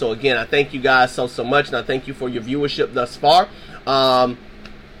 And so again, I thank you guys so much, and I thank you for your viewership thus far.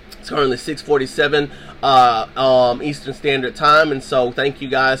 It's currently 6:47 Eastern Standard Time, and so thank you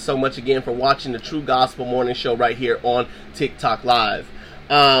guys so much again for watching the True Gospel Morning Show right here on TikTok Live.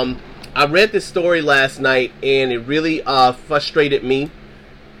 I read this story last night, and it really frustrated me,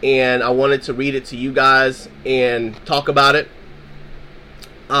 and I wanted to read it to you guys and talk about it.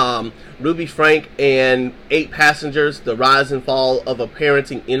 Ruby Frank and 8 passengers, the rise and fall of a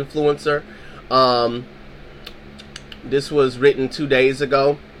parenting influencer. This was written 2 days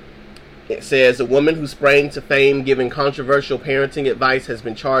ago. It says, a woman who sprang to fame giving controversial parenting advice has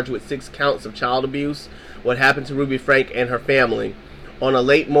been charged with 6 counts of child abuse. What happened to Ruby Frank and her family? On a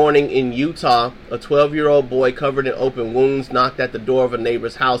late morning in Utah, a 12-year-old boy covered in open wounds knocked at the door of a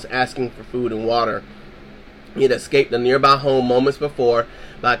neighbor's house asking for food and water. He had escaped a nearby home moments before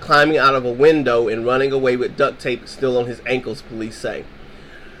by climbing out of a window and running away with duct tape still on his ankles, police say.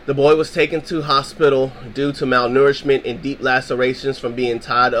 The boy was taken to hospital due to malnourishment and deep lacerations from being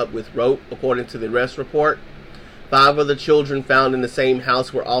tied up with rope, according to the arrest report. 5 of the children found in the same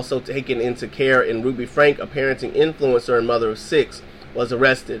house were also taken into care, and Ruby Frank, a parenting influencer and mother of 6, was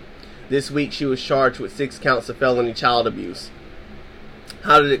arrested. This week she was charged with 6 counts of felony child abuse.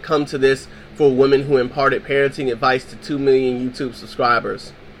 How did it come to this for a woman who imparted parenting advice to 2 million YouTube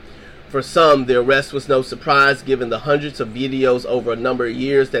subscribers? For some, the arrest was no surprise given the hundreds of videos over a number of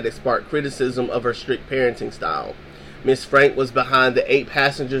years that had sparked criticism of her strict parenting style. Ms. Frank was behind the 8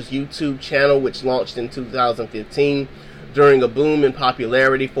 Passengers YouTube channel, which launched in 2015 during a boom in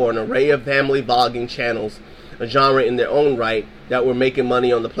popularity for an array of family vlogging channels, a genre in their own right, that were making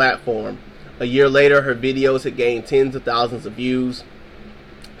money on the platform. A year later, her videos had gained tens of thousands of views.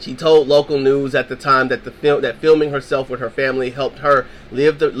 She told local news at the time that filming herself with her family helped her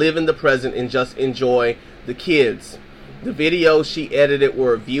live in the present and just enjoy the kids. The videos she edited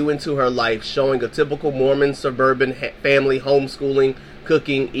were a view into her life, showing a typical Mormon suburban family homeschooling,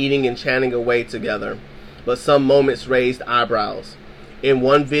 cooking, eating, and chatting away together. But some moments raised eyebrows. In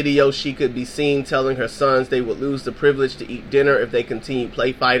one video, she could be seen telling her sons they would lose the privilege to eat dinner if they continued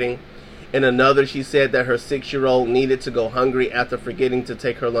play fighting. In another, she said that her 6-year-old needed to go hungry after forgetting to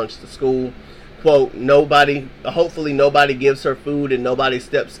take her lunch to school. Quote, hopefully nobody gives her food and nobody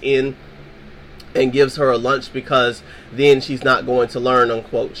steps in and gives her a lunch because then she's not going to learn,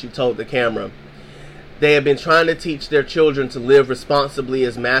 unquote, she told the camera. They have been trying to teach their children to live responsibly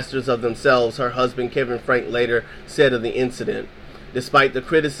as masters of themselves, her husband Kevin Frank later said of the incident. Despite the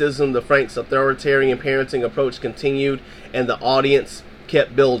criticism, the Franks' authoritarian parenting approach continued and the audience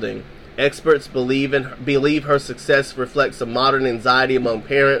kept building. Experts believe her success reflects a modern anxiety among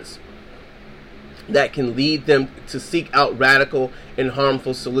parents that can lead them to seek out radical and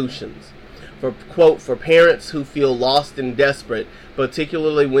harmful solutions. For parents who feel lost and desperate,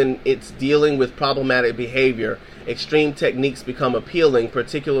 particularly when it's dealing with problematic behavior, extreme techniques become appealing,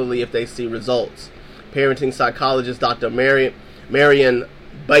 particularly if they see results. Parenting psychologist Dr. Marian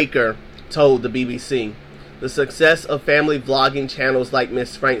Baker told the BBC. The success of family vlogging channels like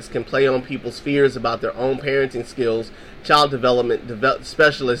Ms. Frank's can play on people's fears about their own parenting skills, child development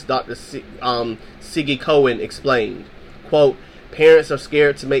specialist Dr. Siggy Cohen explained. Quote, parents are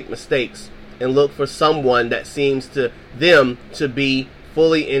scared to make mistakes and look for someone that seems to them to be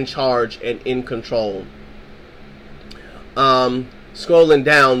fully in charge and in control. Scrolling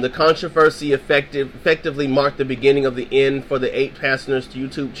down, the controversy effectively marked the beginning of the end for the 8 Passengers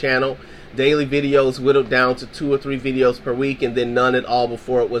YouTube channel. Daily videos whittled down to 2 or 3 videos per week, and then none at all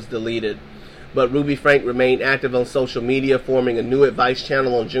before it was deleted. But Ruby Frank remained active on social media, forming a new advice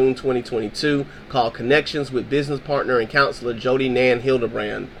channel on June 2022 called Connections with business partner and counselor Jody Nan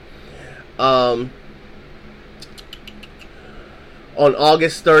Hildebrand. On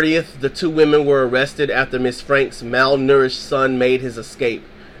August 30th, the 2 women were arrested after Miss Frank's malnourished son made his escape.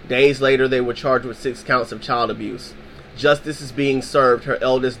 Days later, they were charged with 6 counts of child abuse. Justice is being served, her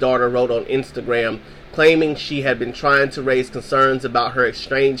eldest daughter wrote on Instagram, claiming she had been trying to raise concerns about her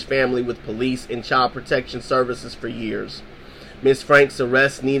estranged family with police and child protection services for years. Miss Frank's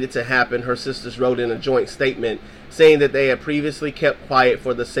arrest needed to happen, her sisters wrote in a joint statement, saying that they had previously kept quiet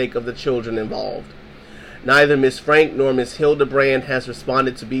for the sake of the children involved. Neither Miss Frank nor Miss Hildebrand has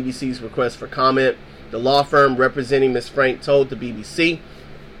responded to BBC's request for comment. The law firm representing Miss Frank told the BBC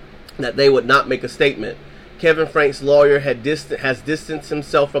that they would not make a statement. Kevin Frank's lawyer has distanced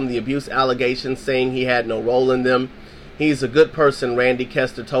himself from the abuse allegations, saying he had no role in them. He's a good person, Randy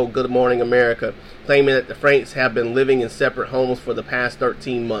Kester told Good Morning America, claiming that the Franks have been living in separate homes for the past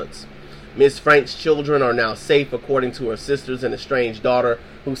 13 months. Miss Frank's children are now safe, according to her sisters and estranged daughter,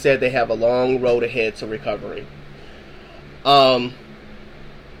 who said they have a long road ahead to recovery.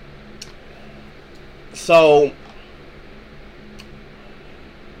 So,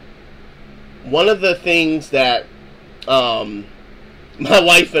 one of the things that my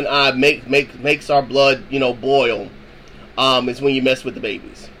wife and I makes our blood, bloil, is when you mess with the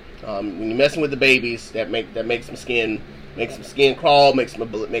babies. When you're messing with the babies, that makes my skin crawl, makes my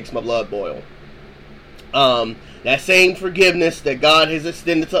blood boil. That same forgiveness that God has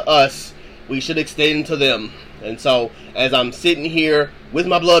extended to us, we should extend to them. And so, as I'm sitting here with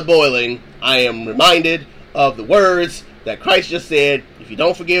my blood boiling, I am reminded of the words that Christ just said, if you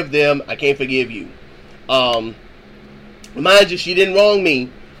don't forgive them, I can't forgive you. Remind you, she didn't wrong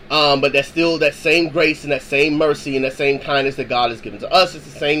me, but that's still that same grace and that same mercy and that same kindness that God has given to us.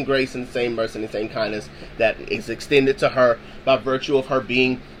 It's the same grace and the same mercy and the same kindness that is extended to her by virtue of her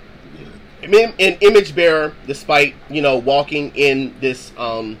being an image bearer, despite walking in this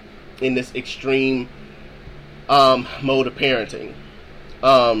extreme mode of parenting.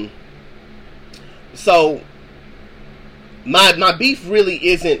 So my beef really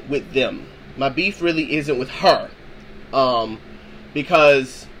isn't with them. My beef really isn't with her,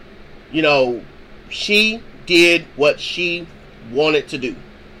 because she did what she wanted to do,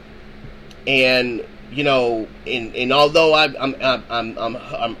 and and although I'm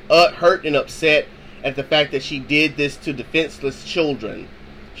hurt and upset at the fact that she did this to defenseless children.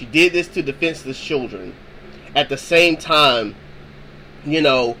 At the same time,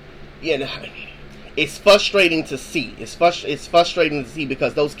 it's frustrating to see. It's frustrating to see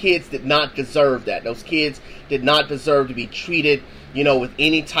because those kids did not deserve that. Those kids did not deserve to be treated, with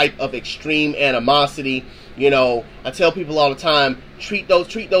any type of extreme animosity. I tell people all the time, treat those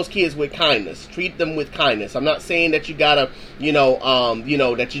kids with kindness. Treat them with kindness. I'm not saying that you gotta,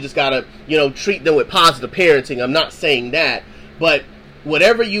 that you just gotta, treat them with positive parenting. I'm not saying that. But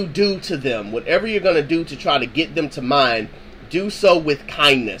whatever you do to them, whatever you're gonna do to try to get them to mind, do so with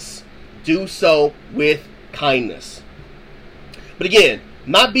kindness. Do so with kindness. But again,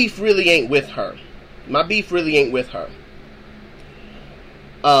 my beef really ain't with her.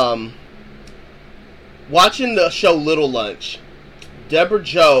 Watching the show Little Lunch, Deborah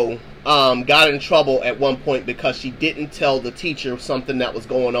Jo got in trouble at one point because she didn't tell the teacher something that was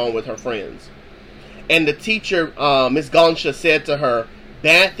going on with her friends. And the teacher, Miss Gonsha, said to her,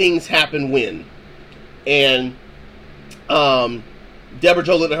 bad things happen when. And Deborah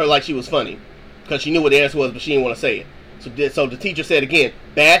Jo looked at her like she was funny, because she knew what the answer was, but she didn't want to say it. So the teacher said again,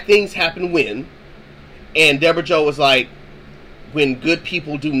 bad things happen when. And Deborah Jo was like, when good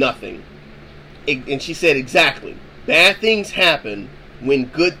people do nothing. And she said exactly, bad things happen when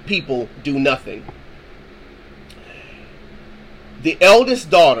good people do nothing. The eldest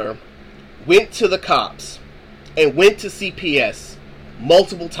daughter went to the cops and went to CPS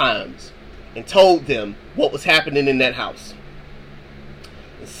multiple times and told them what was happening in that house.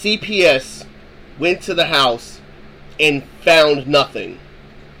 CPS went to the house and found nothing.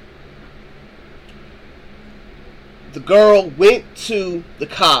 The girl went to the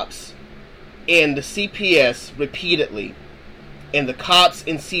cops and the CPS repeatedly, and the cops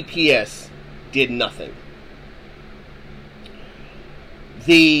and CPS did nothing.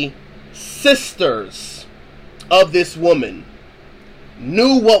 The sisters of this woman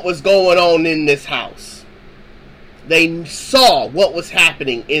knew what was going on in this house. They saw what was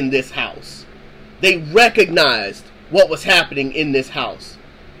happening in this house. They recognized what was happening in this house.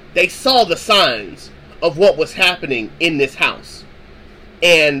 They saw the signs of what was happening in this house.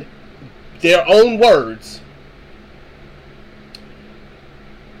 And their own words,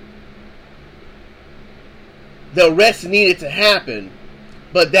 the arrest needed to happen,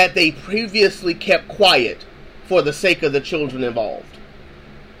 but that they previously kept quiet for the sake of the children involved.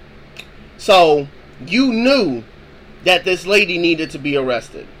 So, you knew that this lady needed to be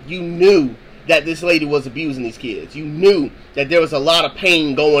arrested. You knew that this lady was abusing these kids. You knew that there was a lot of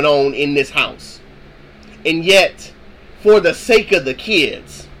pain going on in this house. And yet, for the sake of the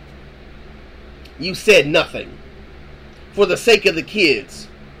kids, you said nothing. For the sake of the kids,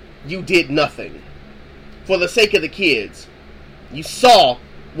 you did nothing. For the sake of the kids, you saw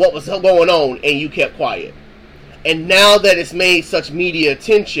what was going on and you kept quiet. And now that it's made such media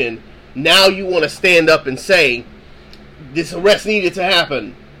attention, now you want to stand up and say, this arrest needed to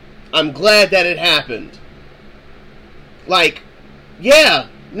happen. I'm glad that it happened. Like, yeah,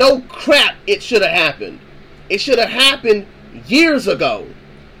 no crap, it should have happened. It should have happened years ago.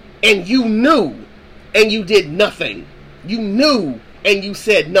 And you knew, and you did nothing. You knew, and you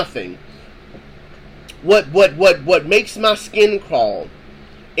said nothing. What makes my skin crawl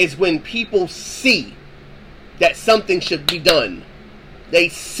is when people see that something should be done.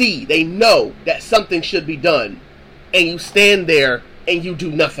 They know that something should be done, and you stand there and you do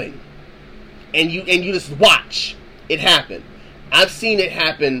nothing, and you just watch it happen. I've seen it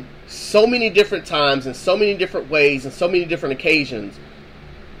happen so many different times, in so many different ways, and so many different occasions,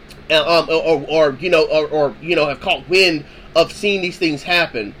 have caught wind of seeing these things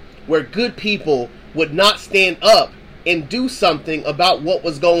happen, where good people would not stand up and do something about what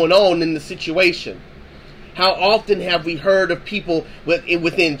was going on in the situation. How often have we heard of people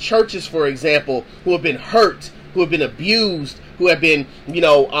within churches, for example, who have been hurt, who have been abused, who have been,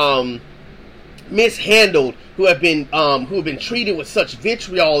 mishandled, who have been treated with such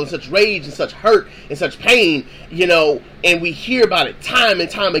vitriol and such rage and such hurt and such pain, and we hear about it time and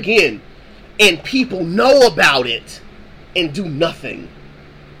time again, and people know about it and do nothing.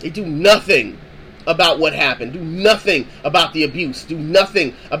 They do nothing about what happened. Do nothing about the abuse. Do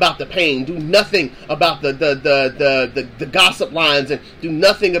nothing about the pain. Do nothing about the gossip lines, and do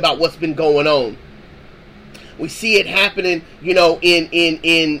nothing about what's been going on. We see it happening, in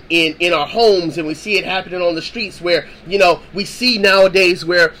our homes, and we see it happening on the streets, where, we see nowadays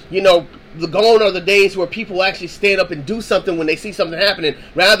where, gone are the days where people actually stand up and do something when they see something happening.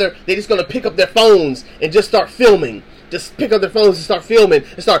 Rather, they're just going to pick up their phones and just start filming. Just pick up their phones and start filming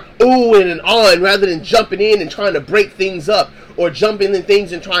and start oohing and ahhing, rather than jumping in and trying to break things up, or jumping in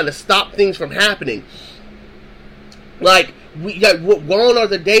things and trying to stop things from happening. Like, gone are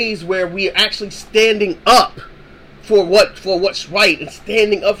the days where we're actually standing up for what's right and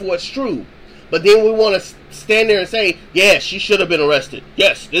standing up for what's true. But then we want to stand there and say, yes, she should have been arrested.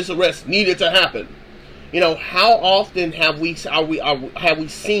 Yes, this arrest needed to happen. How often have we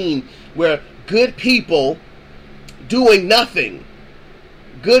seen where good people doing nothing?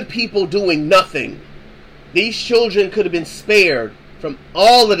 Good people doing nothing. These children could have been spared from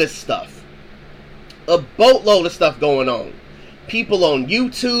all of this stuff. A boatload of stuff going on. People on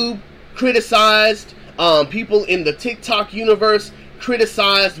YouTube criticized. People in the TikTok universe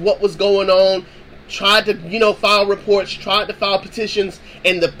criticized what was going on. Tried to, file reports. Tried to file petitions.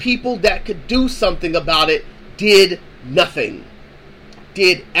 And the people that could do something about it did nothing.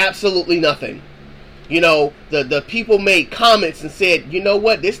 Did absolutely nothing. The people made comments and said, you know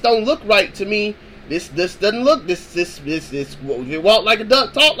what, this don't look right to me. This doesn't look, this, you walk like a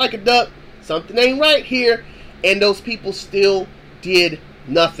duck, talk like a duck. Something ain't right here. And those people still did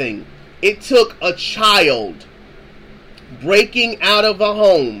nothing. It took a child breaking out of a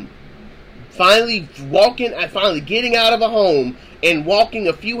home, finally getting out of a home and walking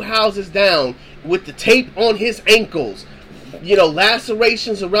a few houses down with the tape on his ankles,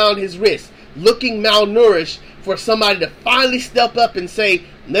 lacerations around his wrist, looking malnourished, for somebody to finally step up and say,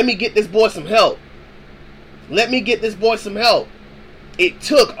 let me get this boy some help. Let me get this boy some help. It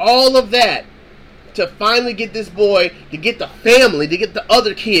took all of that to finally get this boy, to get the family, to get the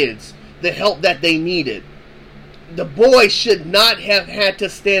other kids the help that they needed. The boy should not have had to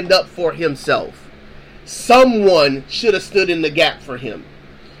stand up for himself. Someone should have stood in the gap for him.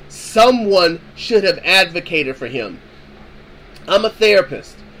 Someone should have advocated for him. I'm a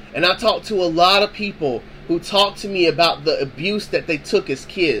therapist, and I talk to a lot of people who talk to me about the abuse that they took as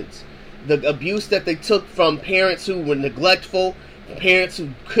kids. The abuse that they took from parents who were neglectful, parents who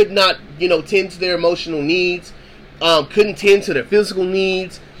could not, tend to their emotional needs, couldn't tend to their physical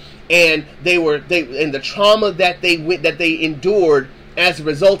needs. and and the trauma that they endured as a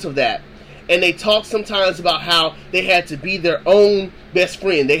result of that. And they talk sometimes about how they had to be their own best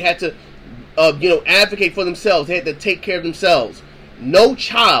friend. They had to advocate for themselves. They had to take care of themselves. No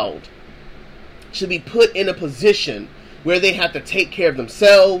child should be put in a position where they have to take care of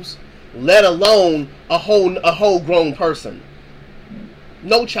themselves, let alone a whole grown person.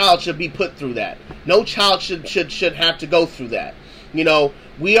 No child should be put through that. No child should have to go through that.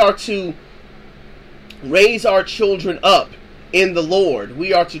 We are to raise our children up in the Lord.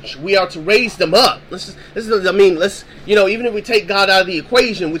 We are to raise them up. Even if we take God out of the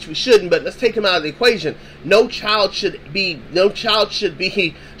equation, which we shouldn't, but let's take him out of the equation. No child should be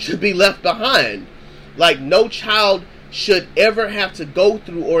left behind. Like, no child should ever have to go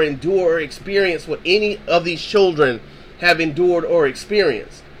through or endure or experience what any of these children have endured or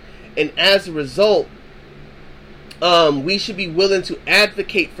experienced. And as a result, we should be willing to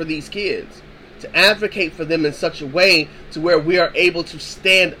advocate for these kids, to advocate for them in such a way to where we are able to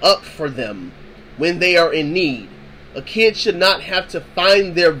stand up for them when they are in need. A kid should not have to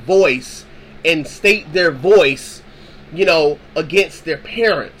find their voice and state their voice, against their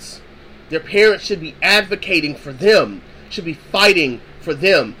parents. Their parents should be advocating for them, should be fighting for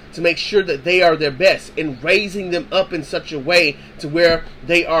them to make sure that they are their best, and raising them up in such a way to where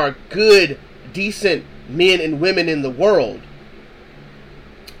they are good, decent men and women in the world.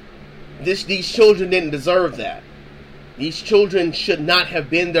 These children didn't deserve that. These children should not have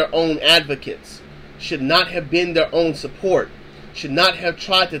been their own advocates, should not have been their own support, should not have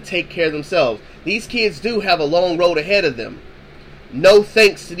tried to take care of themselves. These kids do have a long road ahead of them. No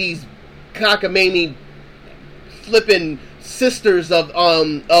thanks to these cockamamie flipping sisters of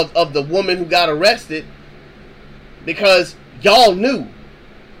the woman who got arrested, because y'all knew.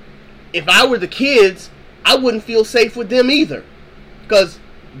 If I were the kids, I wouldn't feel safe with them either, because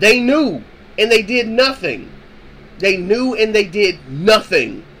they knew and they did nothing. They knew and they did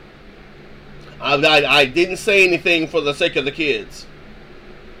nothing. I didn't say anything for the sake of the kids.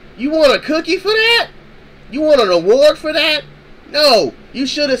 You want a cookie for that? You want an award for that? No, you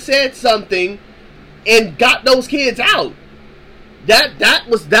should have said something and got those kids out.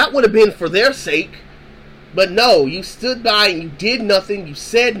 That would have been for their sake. But no, you stood by and you did nothing, you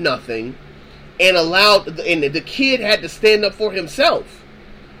said nothing, and the kid had to stand up for himself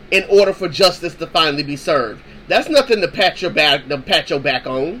in order for justice to finally be served. That's nothing to pat your back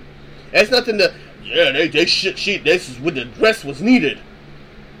on. That's nothing to, this is what the dress was needed.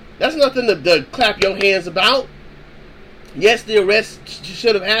 That's nothing to clap your hands about. Yes, the arrest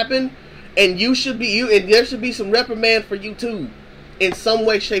should have happened, and there should be some reprimand for you too, in some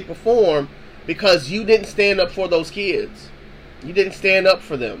way, shape, or form, because you didn't stand up for those kids. You didn't stand up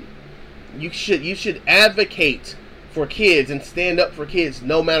for them. You should advocate for kids and stand up for kids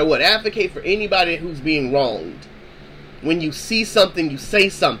no matter what. Advocate for anybody who's being wronged. When you see something, you say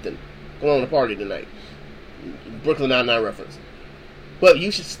something. Going on a party tonight. Brooklyn Nine-Nine reference. But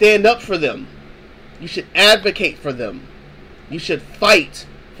you should stand up for them. You should advocate for them. You should fight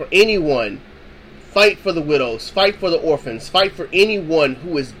for anyone. Fight for the widows. Fight for the orphans. Fight for anyone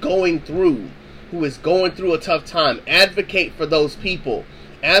who is going through a tough time. Advocate for those people.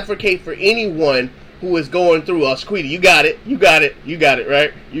 Advocate for anyone who is going through. Squeedy, you got it,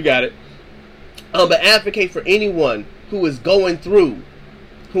 right? You got it. But advocate for anyone who is going through.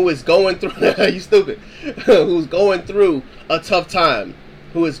 You stupid. Who's going through a tough time.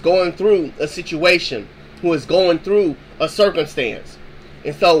 Who is going through a situation. Who is going through a circumstance.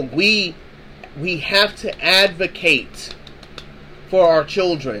 And so we have to advocate for our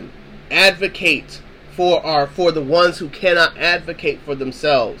children. Advocate for the ones who cannot advocate for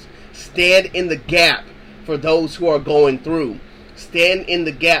themselves. Stand in the gap for those who are going through. Stand in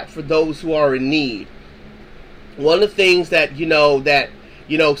the gap for those who are in need. One of the things that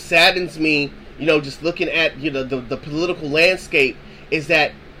saddens me, just looking at the political landscape, is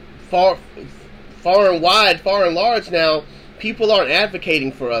that far and large now, people aren't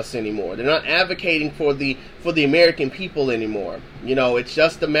advocating for us anymore. They're not advocating for the American people anymore. It's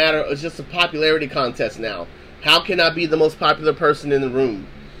just a popularity contest now. How can I be the most popular person in the room?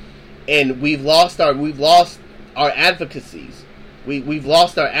 And we've lost our advocacies. We've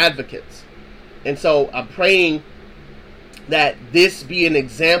lost our advocates. And so I'm praying that this be an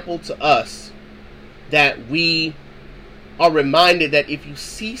example to us, that we are reminded that if you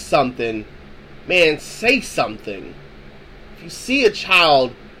see something, man, say something. If you see a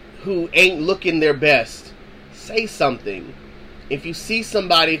child who ain't looking their best, say something. If you see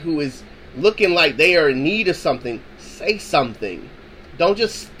somebody who is looking like they are in need of something, say something. Don't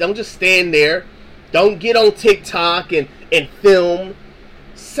just stand there. Don't get on TikTok and film.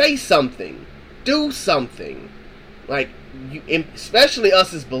 say something, do something. Like, especially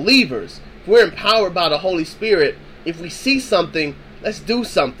us as believers, if we're empowered by the Holy Spirit, if we see something, let's do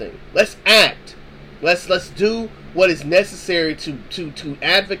something. Let's act. Let's do what is necessary to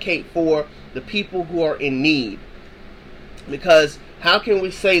advocate for the people who are in need. Because how can we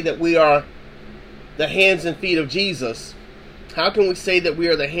say that we are the hands and feet of Jesus? How can we say that we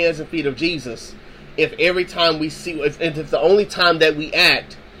are the hands and feet of Jesus if every time we see, if the only time that we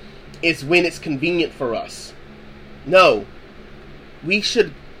act is when it's convenient for us? No. We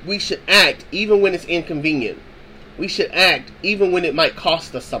should act even when it's inconvenient. We should act even when it might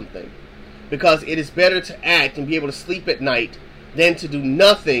cost us something. Because it is better to act and be able to sleep at night than to do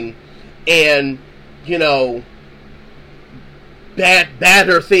nothing and,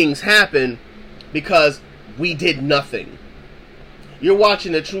 badder things happen because we did nothing. You're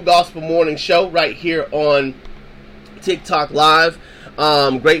watching the True Gospel Morning Show right here on TikTok Live.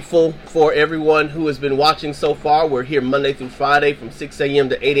 Grateful for everyone who has been watching so far. We're here Monday through Friday from 6 a.m.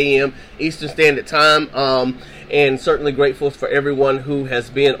 to 8 a.m. Eastern Standard Time. And certainly grateful for everyone who has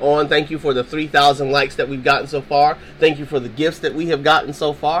been on. Thank you for the 3,000 likes that we've gotten so far. Thank you for the gifts that we have gotten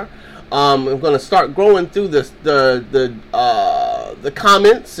so far. I'm going to start going through the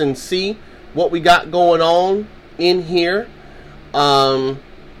comments and see what we got going on in here.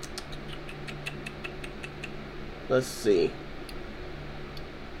 Let's see.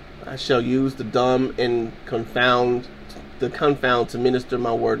 I shall use the dumb and confound to minister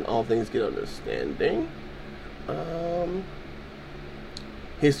my word, and all things get understanding.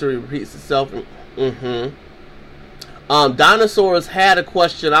 History repeats itself. Dinosaurs had a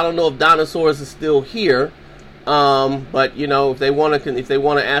question. I don't know if Dinosaurs is still here, but if they want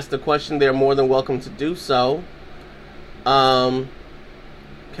to ask the question, they're more than welcome to do so. Count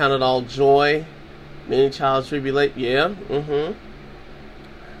it all joy, many trials, tribulation. Yeah.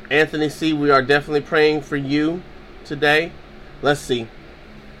 Anthony C., we are definitely praying for you today. Let's see.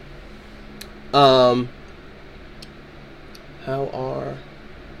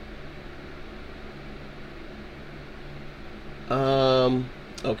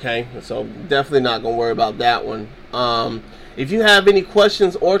 Okay, so definitely not going to worry about that one. If you have any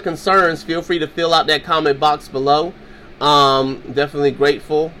questions or concerns, feel free to fill out that comment box below. Definitely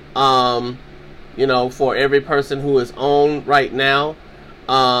grateful, for every person who is on right now.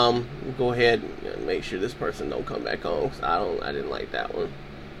 Go ahead and make sure this person don't come back on, because I didn't like that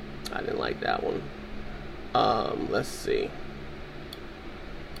one. Let's see.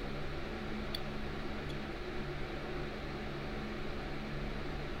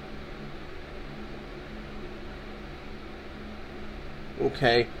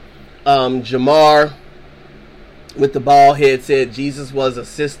 Okay. Jamar with the bald head said Jesus was a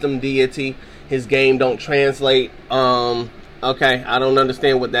system deity. His game don't translate. Okay, I don't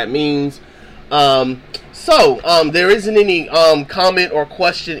understand what that means. There isn't any comment or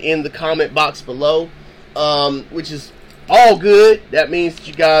question in the comment box below, which is all good. That means that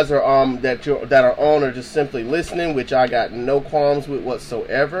you guys are that are on are just simply listening, which I got no qualms with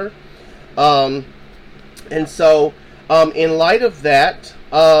whatsoever. In light of that,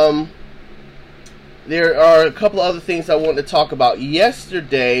 there are a couple of other things I wanted to talk about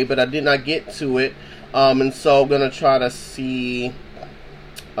yesterday, but I did not get to it. And so I'm going to try to see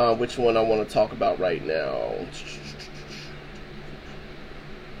which one I want to talk about right now.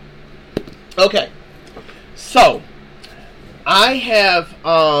 Okay. So, I have,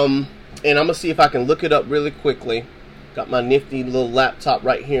 and I'm going to see if I can look it up really quickly. Got my nifty little laptop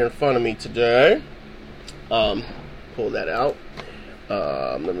right here in front of me today. Pull that out.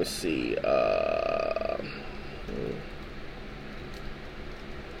 Let me see.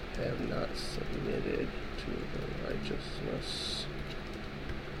 Have not submitted to the righteousness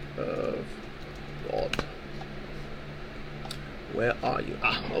of God. Where are you?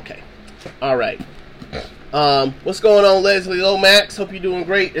 Okay. All right. What's going on, Leslie Lomax? Hope you're doing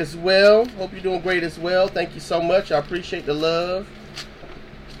great as well. Thank you so much. I appreciate the love.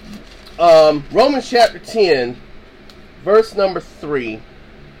 Romans chapter 10, verse number 3.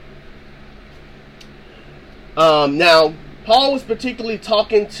 Now, Paul was particularly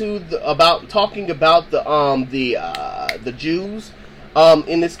talking about the Jews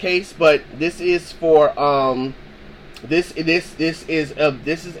in this case, but this is for this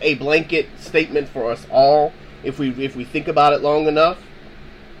is a blanket statement for us all if we think about it long enough.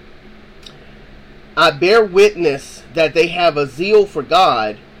 I bear witness that they have a zeal for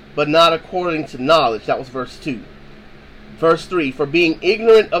God, but not according to knowledge. That was verse 2. Verse 3, for being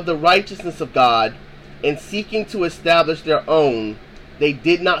ignorant of the righteousness of God and seeking to establish their own, they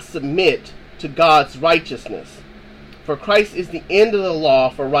did not submit to God's righteousness. For Christ is the end of the law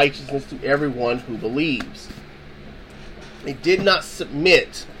for righteousness to everyone who believes. It did not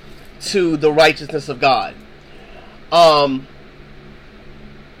submit to the righteousness of God.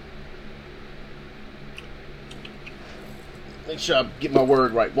 Make sure I get my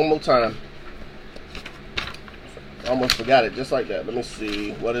word right one more time. I almost forgot it just like that. Let me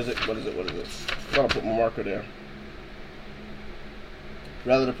see. What is it? I'm going to put my marker there.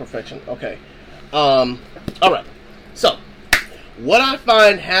 Rather than perfection. Okay. Alright. So, what I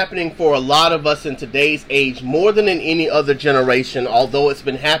find happening for a lot of us in today's age, more than in any other generation, although it's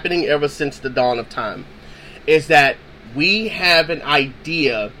been happening ever since the dawn of time, is that we have an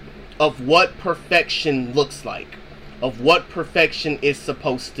idea of what perfection looks like, of what perfection is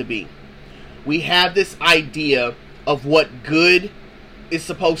supposed to be. We have this idea of what good is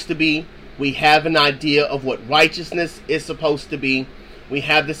supposed to be. We have an idea of what righteousness is supposed to be. We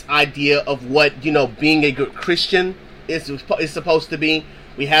have this idea of what, being a good Christian is supposed to be.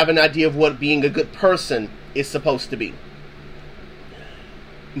 We have an idea of what being a good person is supposed to be.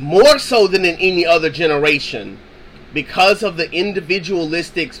 More so than in any other generation, because of the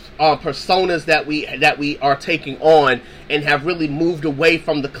individualistic personas that we are taking on, and have really moved away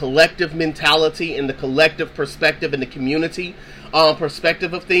from the collective mentality and the collective perspective and the community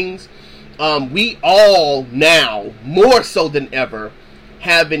perspective of things, we all now, more so than ever,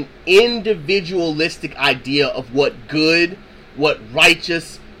 have an individualistic idea of what good, what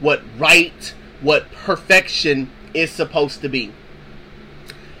righteous, what right, what perfection is supposed to be.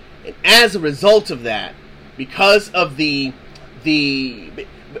 And as a result of that, because of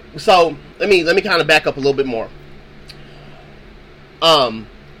so let me kind of back up a little bit more.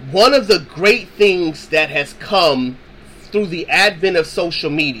 One of the great things that has come through the advent of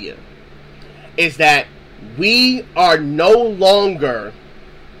social media is that we are no longer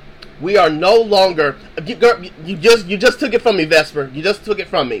you just took it from me, Vesper. You just took it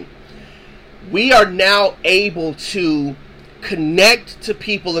from me. We are now able to connect to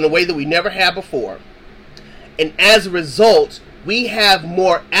people in a way that we never had before. And as a result, we have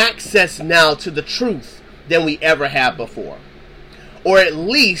more access now to the truth than we ever have before. Or at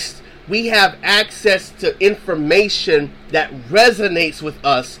least we have access to information that resonates with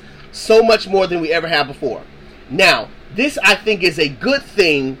us so much more than we ever have before. Now, this I think is a good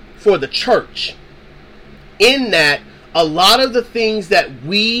thing for the church, in that a lot of the things that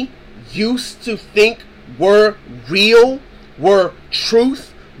we used to think were real, were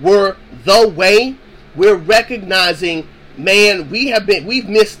truth, were the way, we're recognizing, man, we've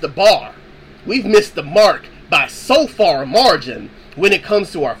missed the bar. We've missed the mark by so far a margin when it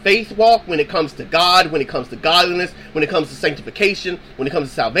comes to our faith walk, when it comes to God, when it comes to godliness, when it comes to sanctification, when it comes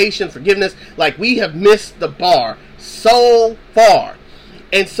to salvation, forgiveness. Like, we have missed the bar so far.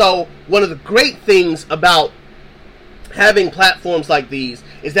 And so one of the great things about having platforms like these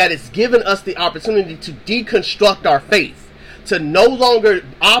is that it's given us the opportunity to deconstruct our faith, to no longer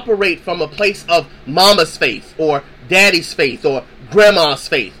operate from a place of mama's faith or daddy's faith or grandma's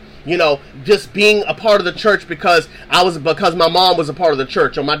faith. Just being a part of the church because my mom was a part of the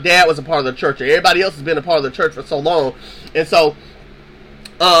church, or my dad was a part of the church, or everybody else has been a part of the church for so long. And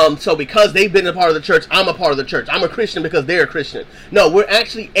so because they've been a part of the church, I'm a part of the church. I'm a Christian because they're a Christian. No, we're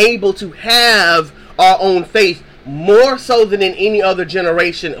actually able to have our own faith more so than in any other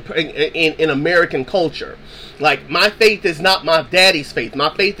generation in American culture. Like, my faith is not my daddy's faith.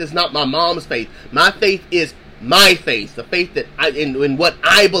 My faith is not my mom's faith. My faith is my faith, the faith that in what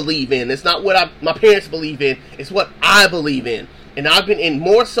I believe in. It's not what my parents believe in. It's what I believe in. And I've been in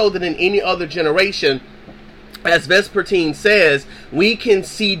more so than in any other generation. As Vespertine says, we can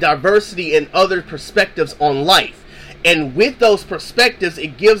see diversity and other perspectives on life. And with those perspectives,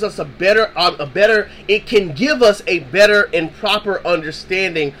 it gives us it can give us a better and proper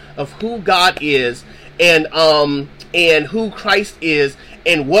understanding of who God is and who Christ is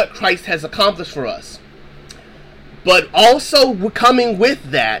and what Christ has accomplished for us. But also coming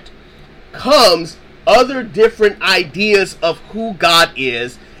with that comes other different ideas of who God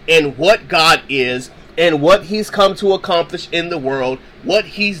is and what God is and what He's come to accomplish in the world, what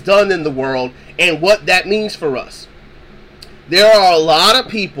He's done in the world, and what that means for us. There are a lot of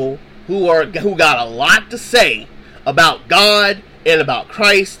people who got a lot to say about God and about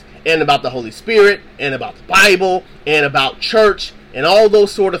Christ and about the Holy Spirit and about the Bible and about church and all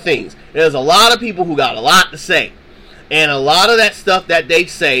those sort of things. There's a lot of people who got a lot to say. And a lot of that stuff that they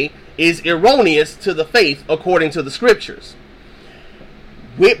say is erroneous to the faith according to the scriptures.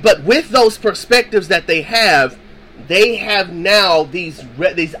 But with those perspectives that they have now these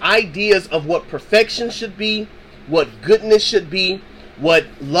ideas of what perfection should be, what goodness should be, what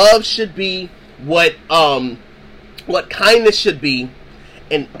love should be, what what kindness should be.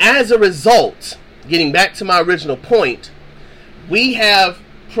 And as a result, getting back to my original point, we have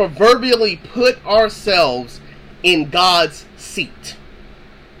proverbially put ourselves in God's seat.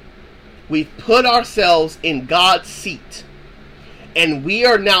 We've put ourselves in God's seat. And we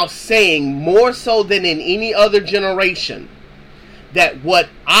are now saying, more so than in any other generation, that what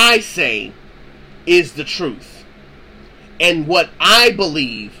I say is the truth. And what I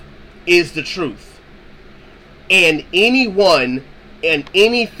believe is the truth. And anyone and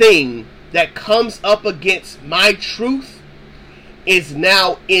anything that comes up against my truth is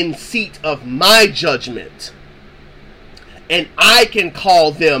now in seat of my judgment. And I can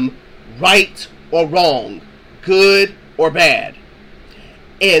call them right or wrong, good or bad.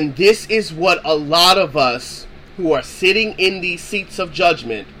 And this is what a lot of us who are sitting in these seats of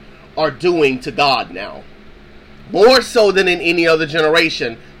judgment are doing to God now. More so than in any other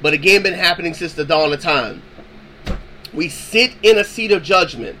generation, but again been happening since the dawn of time. We sit in a seat of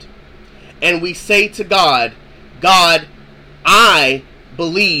judgment and we say to God, God, I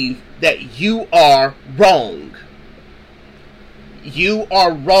believe that you are wrong. You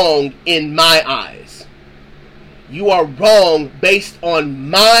are wrong in my eyes. You are wrong based on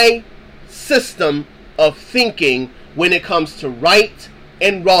my system of thinking when it comes to right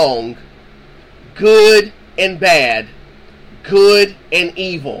and wrong, good and bad, good and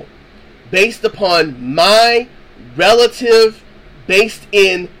evil, based upon my relative, based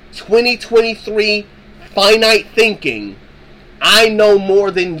in 2023 finite thinking. I know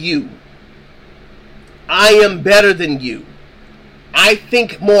more than you. I am better than you. I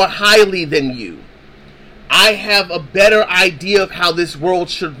think more highly than you. I have a better idea of how this world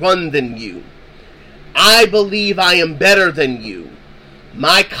should run than you. I believe I am better than you.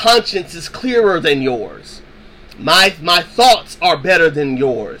 My conscience is clearer than yours. My thoughts are better than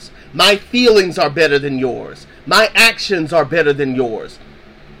yours. My feelings are better than yours. My actions are better than yours.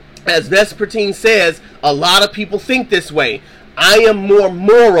 As Vespertine says, a lot of people think this way. I am more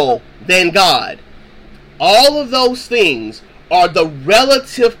moral than God. All of those things are the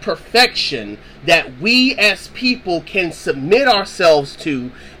relative perfection that we as people can submit ourselves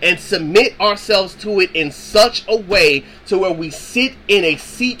to, and submit ourselves to it in such a way to where we sit in a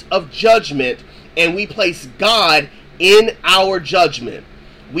seat of judgment and we place God in our judgment.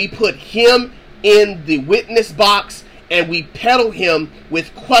 We put him in the witness box and we peddle him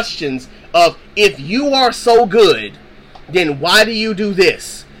with questions of, if you are so good, then why do you do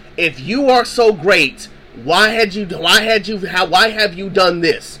this? If you are so great, why have you done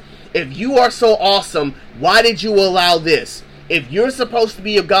this? If you are so awesome, why did you allow this? If you're supposed to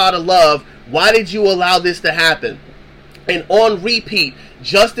be a God of love, why did you allow this to happen? And on repeat,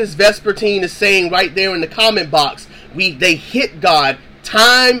 just as Vespertine is saying right there in the comment box, they hit God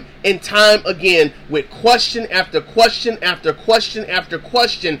time and time again with question after question after question after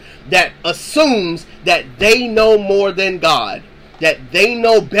question that assumes that they know more than God, that they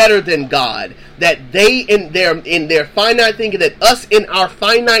know better than God, that they in their finite thinking, that us in our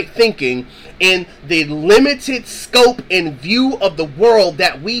finite thinking, in the limited scope and view of the world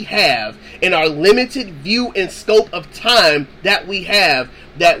that we have, in our limited view and scope of time that we have,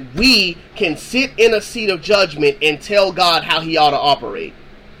 that we can sit in a seat of judgment and tell God how he ought to operate.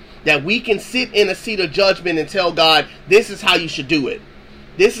 That we can sit in a seat of judgment and tell God, this is how you should do it.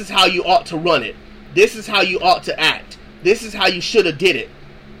 This is how you ought to run it. This is how you ought to act. This is how you should have did it.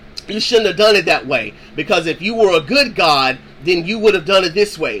 You shouldn't have done it that way. Because if you were a good God, then you would have done it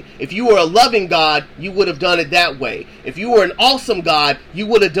this way. If you were a loving God, you would have done it that way. If you were an awesome God, you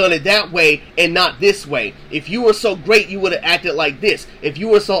would have done it that way and not this way. If you were so great, you would have acted like this. If you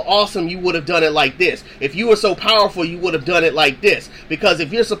were so awesome, you would have done it like this. If you were so powerful, you would have done it like this. Because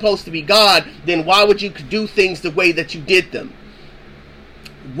if you're supposed to be God, then why would you do things the way that you did them?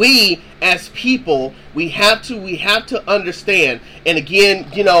 We as people, we have to understand. And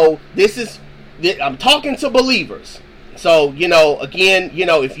again, I'm talking to believers. So, again,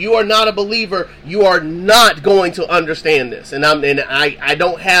 if you are not a believer, you are not going to understand this. And I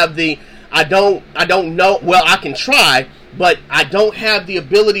don't know. Well, I can try, but I don't have the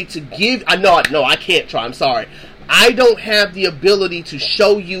ability to give. I can't try. I'm sorry. I don't have the ability to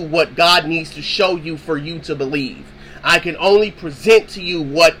show you what God needs to show you for you to believe. I can only present to you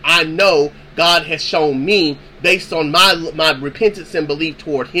what I know God has shown me based on my repentance and belief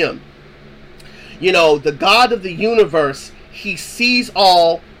toward him. The God of the universe, he sees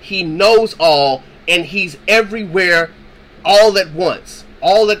all, he knows all, and he's everywhere all at once,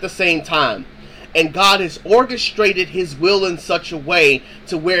 all at the same time. And God has orchestrated his will in such a way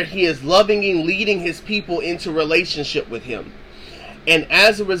to where he is loving and leading his people into relationship with him. And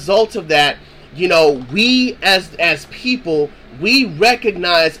as a result of that, we as people, we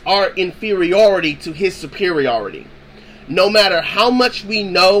recognize our inferiority to his superiority. No matter how much we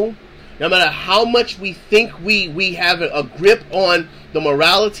know, no matter how much we think we have a grip on the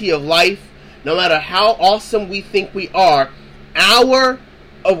morality of life, no matter how awesome we think we are, our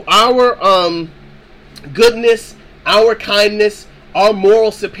goodness, our kindness, our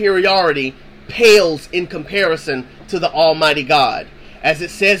moral superiority pales in comparison to the Almighty God. As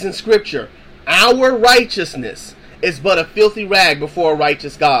it says in Scripture, our righteousness is but a filthy rag before a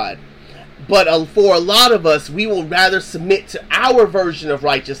righteous God. But for a lot of us, we will rather submit to our version of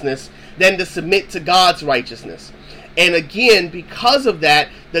righteousness than to submit to God's righteousness. And again, because of that,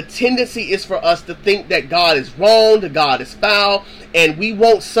 the tendency is for us to think that God is wrong, that God is foul, and we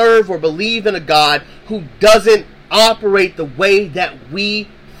won't serve or believe in a God who doesn't operate the way that we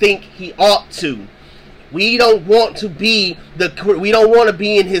think he ought to. We don't want to be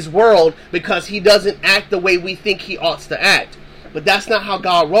in his world because he doesn't act the way we think he ought to act. But that's not how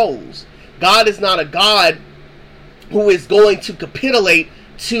God rolls. God is not a God who is going to capitulate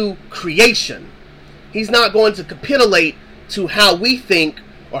to creation. He's not going to capitulate to how we think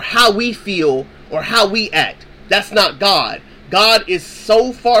or how we feel or how we act. That's not God. God is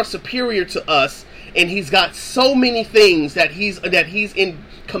so far superior to us, and he's got so many things that he's in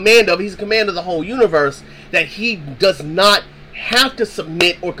command of. He's in command of the whole universe, that he does not have to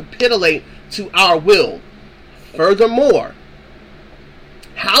submit or capitulate to our will. Furthermore,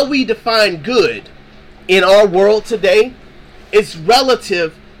 how we define good in our world today is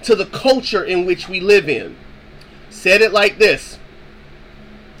relative to the culture in which we live in. Said it like this.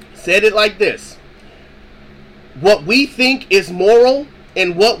 What we think is moral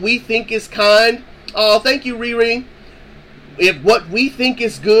and what we think is kind. Oh, thank you, Riri. If what we think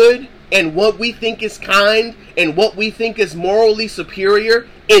is good and what we think is kind and what we think is morally superior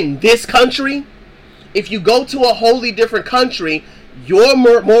in this country, if you go to a wholly different country, your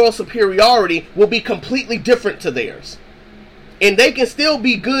moral superiority will be completely different to theirs. And they can still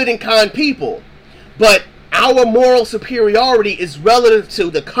be good and kind people, but our moral superiority is relative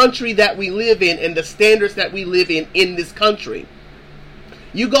to the country that we live in and the standards that we live in this country.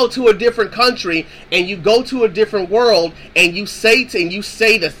 You go to a different country and you go to a different world and you say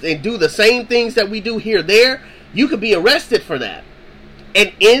this and do the same things that we do here, there, you could be arrested for that.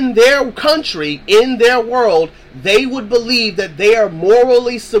 And in their country, in their world, they would believe that they are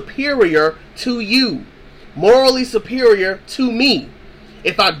morally superior to you, morally superior to me.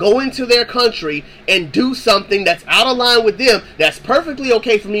 If I go into their country and do something that's out of line with them, that's perfectly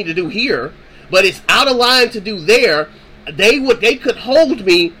okay for me to do here, but it's out of line to do there, they could hold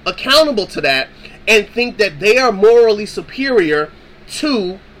me accountable to that and think that they are morally superior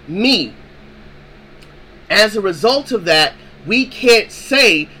to me. As a result of that, we can't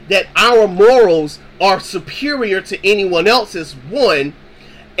say that our morals are superior to anyone else's, one,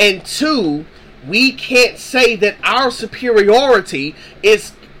 and two, we can't say that our superiority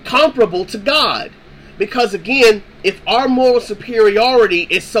is comparable to God. Because again, if our moral superiority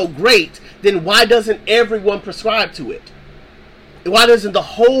is so great, then why doesn't everyone prescribe to it? Why doesn't the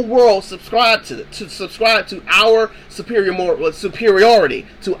whole world subscribe to our superiority,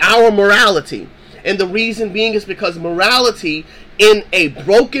 to our morality? And the reason being is because morality in a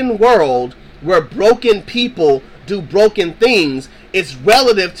broken world where broken people do broken things is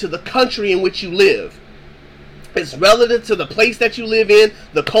relative to the country in which you live. It's relative to the place that you live in,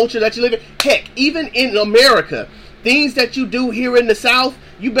 the culture that you live in. Heck, even in America, things that you do here in the South,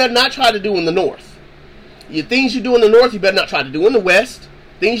 you better not try to do in the North. Things you do in the North, you better not try to do in the West.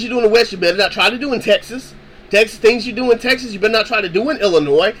 Things you do in the West, you better not try to do in Texas. Things you do in Texas, you better not try to do in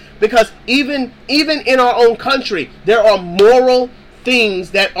Illinois. Because even in our own country, there are moral things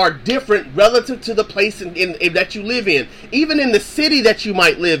that are different relative to the place that you live in. Even in the city that you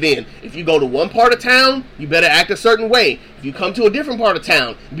might live in. If you go to one part of town, you better act a certain way. If you come to a different part of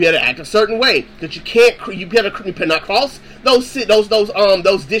town, you better act a certain way. Because you better not cross those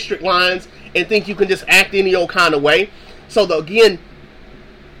district lines and think you can just act any old kind of way. So again,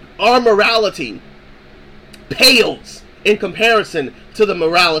 our morality pales in comparison to the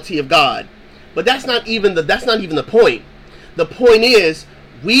morality of God. But that's not even the point. The point is,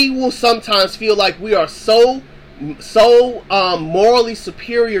 we will sometimes feel like we are so morally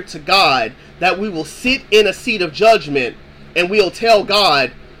superior to God that we will sit in a seat of judgment and we'll tell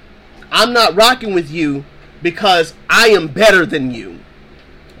God, I'm not rocking with you because I am better than you.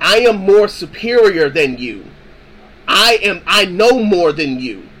 I am more superior than you. I know more than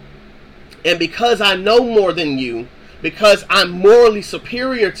you. And because I know more than you, because I'm morally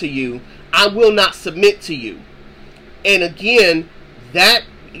superior to you, I will not submit to you. And again, that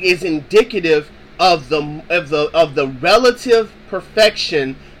is indicative of the relative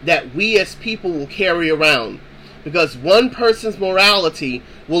perfection that we as people will carry around. Because one person's morality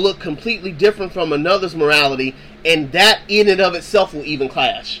will look completely different from another's morality, and that in and of itself will even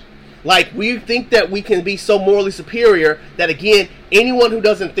clash. Like, we think that we can be so morally superior that, again, anyone who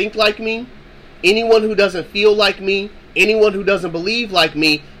doesn't think like me, anyone who doesn't feel like me, anyone who doesn't believe like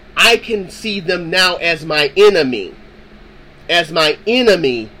me, I can see them now as my enemy. As my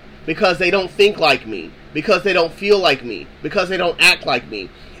enemy, because they don't think like me, because they don't feel like me, because they don't act like me.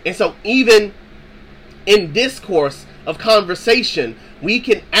 And so even in discourse of conversation, we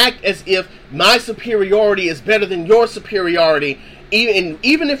can act as if my superiority is better than your superiority.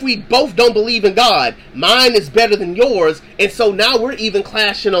 Even if we both don't believe in God, mine is better than yours, and so now we're even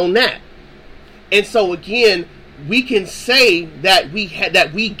clashing on that. And so again, we can say that we have,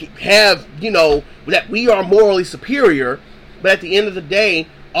 that we are morally superior, but at the end of the day,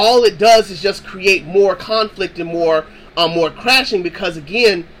 all it does is just create more conflict and more crashing, because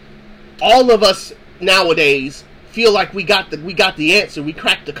again, all of us nowadays feel like we got the answer. We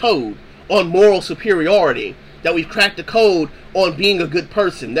cracked the code on moral superiority. That we've cracked the code on being a good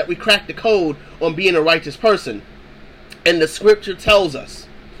person. That we cracked the code on being a righteous person. And the scripture tells us,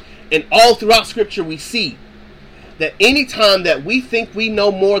 and all throughout scripture we see, that anytime that we think we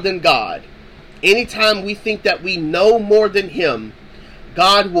know more than God, anytime we think that we know more than Him,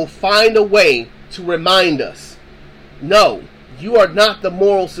 God will find a way to remind us, no, you are not the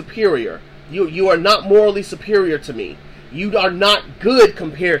moral superior. You are not morally superior to me. You are not good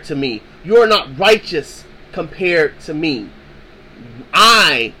compared to me. You are not righteous compared to me.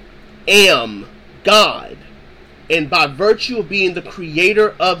 I am God. And by virtue of being the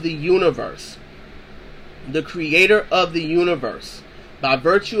creator of the universe, by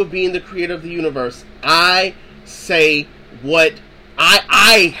virtue of being the creator of the universe, I say what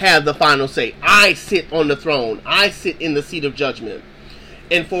I have the final say. I sit on the throne. I sit in the seat of judgment.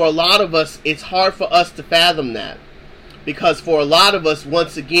 And for a lot of us, it's hard for us to fathom that. Because for a lot of us,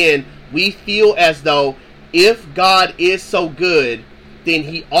 once again, we feel as though if God is so good, then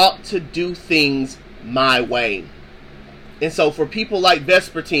He ought to do things my way. And so for people like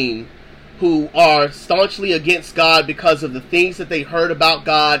Vespertine, who are staunchly against God because of the things that they heard about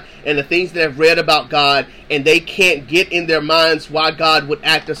God and the things that they've read about God, and they can't get in their minds why God would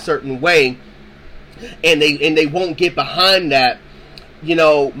act a certain way, and they won't get behind that,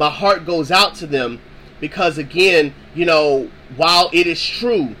 my heart goes out to them, because again, while it is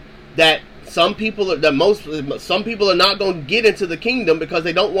true that some people are not going to get into the kingdom because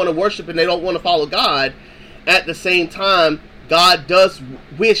they don't want to worship and they don't want to follow God, at the same time, God does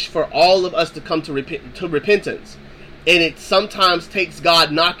wish for all of us to come to repentance. And it sometimes takes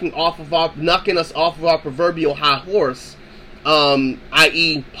God knocking us off of our proverbial high horse,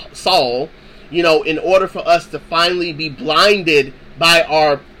 i.e. Saul, in order for us to finally be blinded by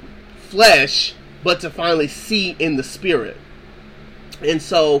our flesh, but to finally see in the spirit. And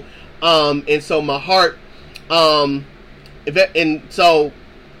so my heart, and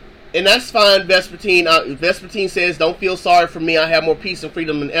that's fine, Vespertine. Vespertine says, "Don't feel sorry for me. I have more peace and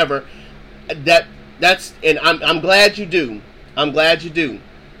freedom than ever." I'm glad you do. I'm glad you do.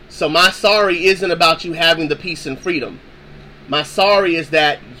 So my sorry isn't about you having the peace and freedom. My sorry is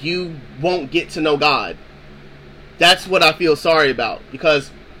that you won't get to know God. That's what I feel sorry about,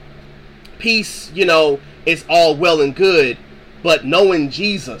 because peace, is all well and good, but knowing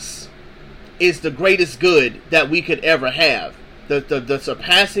Jesus is the greatest good that we could ever have. The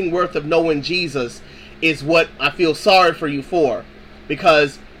surpassing worth of knowing Jesus is what I feel sorry for you for.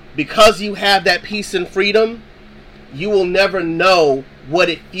 Because you have that peace and freedom, you will never know what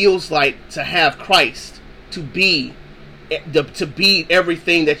it feels like to have Christ, to be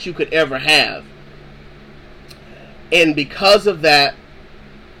everything that you could ever have. And because of that,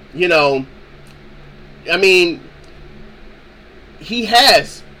 He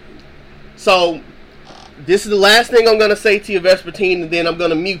has. So this is the last thing I'm going to say to you, Vespertine, and then I'm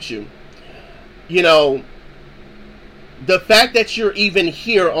going to mute you. The fact that you're even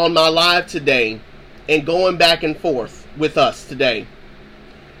here on my live today and going back and forth with us today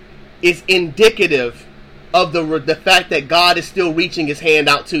is indicative of the fact that God is still reaching His hand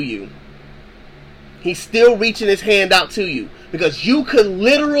out to you. He's still reaching His hand out to you, because you could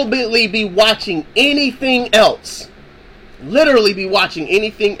literally be watching anything else. Literally be watching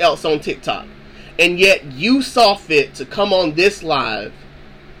anything else on TikTok. And yet you saw fit to come on this live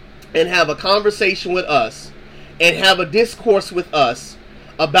and have a conversation with us and have a discourse with us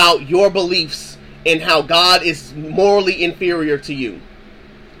about your beliefs and how God is morally inferior to you.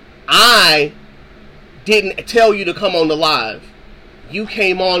 I didn't tell you to come on the live. you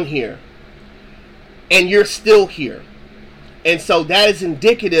came on here and you're still here. And so that is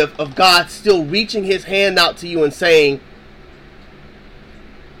indicative of God still reaching his hand out to you and saying,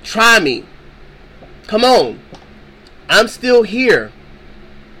 try me. Come on. I'm still here.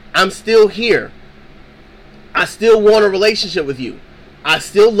 I'm still here. I still want a relationship with you. I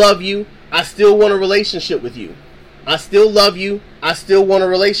still love you. I still want a relationship with you. I still love you. I still want a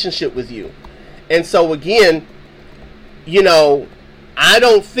relationship with you. And so again, you know, I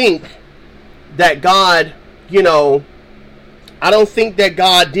don't think that God, you know, I don't think that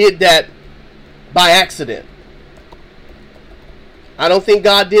God did that by accident. I don't think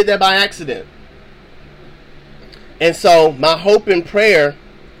God did that by accident. And so my hope and prayer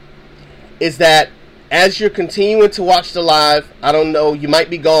is that as you're continuing to watch the live, I don't know, you might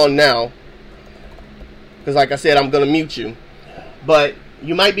be gone now, because like I said, I'm going to mute you. But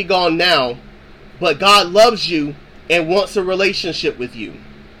you might be gone now, but God loves you and wants a relationship with you.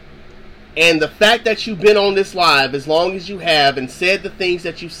 And the fact that you've been on this live as long as you have and said the things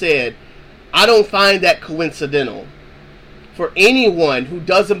that you said, I don't find that coincidental. For anyone who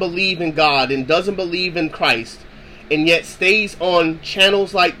doesn't believe in God and doesn't believe in Christ and yet stays on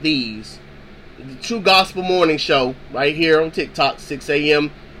channels like these, the True Gospel Morning Show right here on TikTok, 6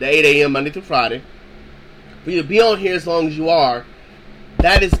 a.m. to 8 a.m. Monday through Friday, for you to be on here as long as you are,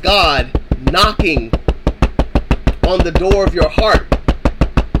 that is God knocking on the door of your heart,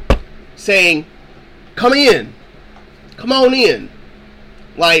 saying, come in, come on in.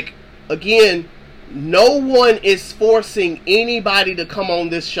 Like, again, no one is forcing anybody to come on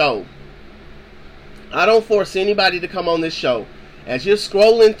this show. I don't force anybody to come on this show. As you're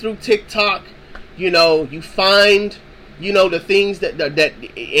scrolling through TikTok, you know, you find, you know, the things that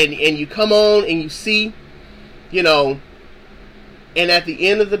and you come on and you see, you know, and at the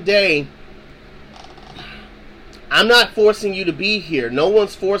end of the day, I'm not forcing you to be here. No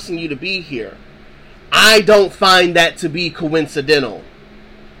one's forcing you to be here. I don't find that to be coincidental.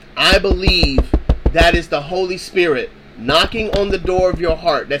 I believe that is the Holy Spirit knocking on the door of your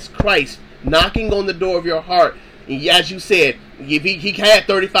heart. That's Christ knocking on the door of your heart. And as you said, if he had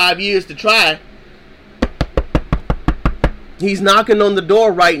 35 years to try, he's knocking on the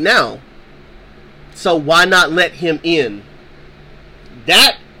door right now. So why not let him in?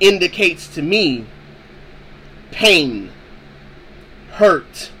 That indicates to me pain,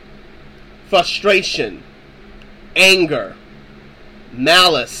 hurt, frustration, anger,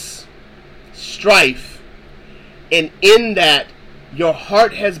 malice, strife, and in that your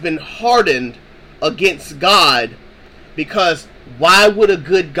heart has been hardened against God, because why would a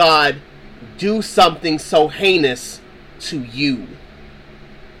good God do something so heinous to you?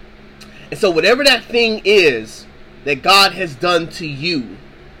 And so whatever that thing is that God has done to you,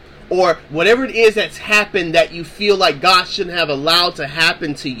 or whatever it is that's happened that you feel like God shouldn't have allowed to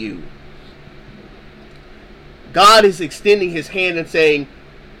happen to you, God is extending his hand and saying,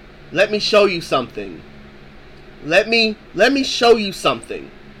 let me show you something. Let me show you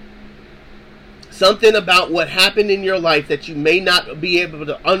something. Something about what happened in your life that you may not be able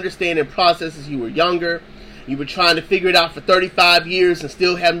to understand and process as you were younger. You were trying to figure it out for 35 years and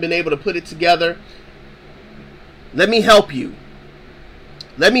still haven't been able to put it together. Let me help you.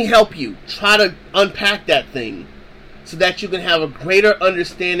 Let me help you try to unpack that thing so that you can have a greater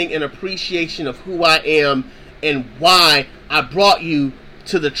understanding and appreciation of who I am and why I brought you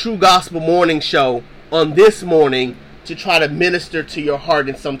to the True Gospel Morning Show on this morning to try to minister to your heart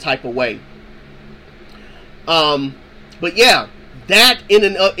in some type of way. But yeah, that in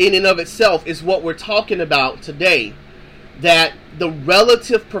and of itself is what we're talking about today. That the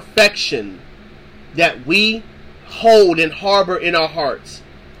relative perfection that we hold and harbor in our hearts,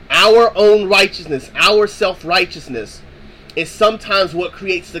 our own righteousness, our self-righteousness, is sometimes what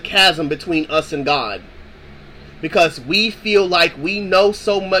creates the chasm between us and God. Because we feel like we know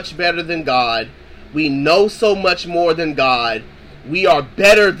so much better than God. We know so much more than God. We are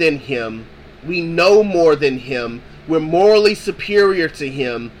better than him. We know more than him. We're morally superior to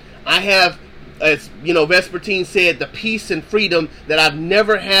him. I have, as you know, Vespertine said, the peace and freedom that I've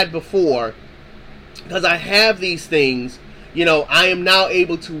never had before. Because I have these things, you know, I am now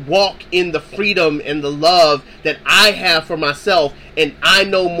able to walk in the freedom and the love that I have for myself, and I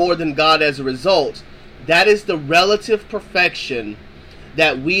know more than God as a result. That is the relative perfection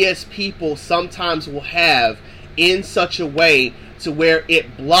that we as people sometimes will have in such a way to where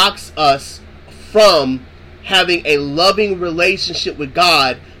it blocks us from having a loving relationship with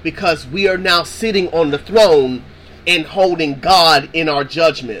God, because we are now sitting on the throne and holding God in our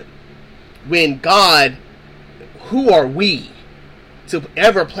judgment. When God, who are we to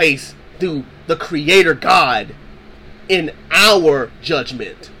ever place the Creator God in our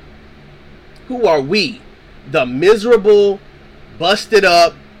judgment? Who are we, the miserable, busted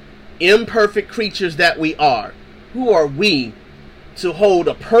up, imperfect creatures that we are? Who are we to hold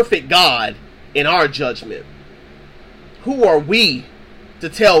a perfect God in our judgment? Who are we to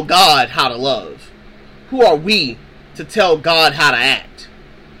tell God how to love? Who are we to tell God how to act?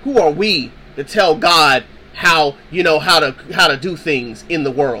 Who are we to tell God how to do things in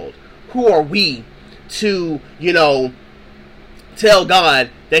the world? Who are we to, tell God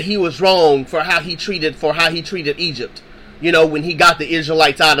that he was wrong for how he treated Egypt? When he got the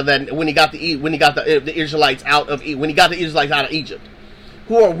Israelites out of that, when he got the Israelites out of Egypt.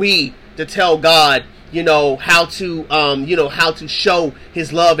 Who are we to tell God, how to show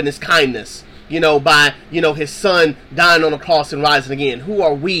his love and his kindness, by, his son dying on the cross and rising again? Who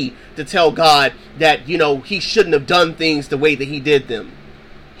are we to tell God that, he shouldn't have done things the way that he did them?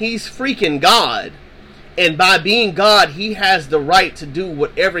 He's freaking God. And by being God, he has the right to do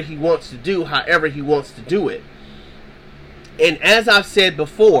whatever he wants to do, however he wants to do it. And as I've said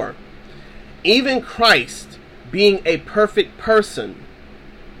before, even Christ, being a perfect person,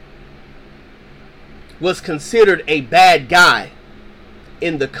 was considered a bad guy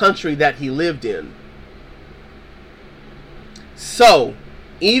in the country that he lived in. So,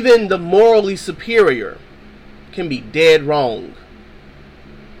 even the morally superior can be dead wrong.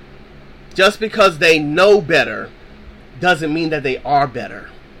 Just because they know better doesn't mean that they are better.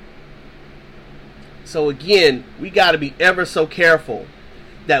 So again, we got to be ever so careful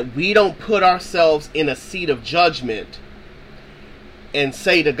that we don't put ourselves in a seat of judgment and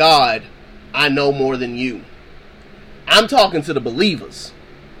say to God, I know more than you. I'm talking to the believers.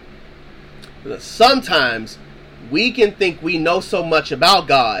 Because sometimes we can think we know so much about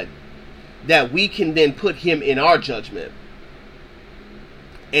God that we can then put him in our judgment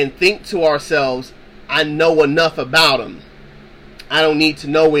and think to ourselves, I know enough about him. I don't need to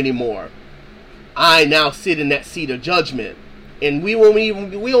know anymore. I now sit in that seat of judgment. And we won't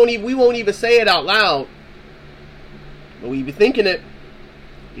even say it out loud. But we be thinking it.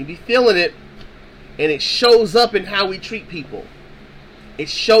 We be feeling it. And it shows up in how we treat people. It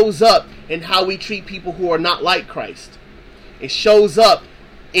shows up in how we treat people who are not like Christ. It shows up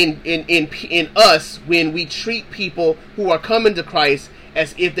in us when we treat people who are coming to Christ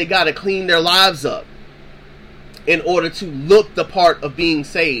as if they got to clean their lives up in order to look the part of being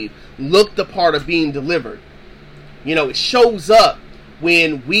saved, look the part of being delivered. It shows up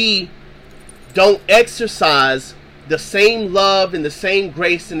when we don't exercise the same love and the same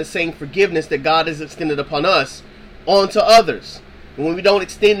grace and the same forgiveness that God has extended upon us onto others. And when we don't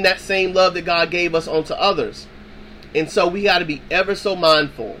extend that same love that God gave us onto others. And so we got to be ever so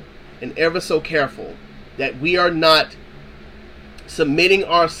mindful and ever so careful that we are not submitting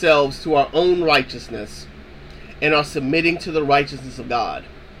ourselves to our own righteousness and are submitting to the righteousness of God.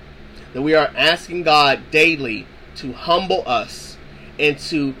 That we are asking God daily to humble us and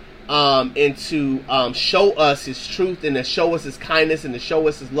to show us his truth and to show us his kindness and to show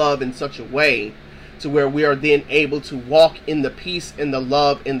us his love in such a way to where we are then able to walk in the peace and the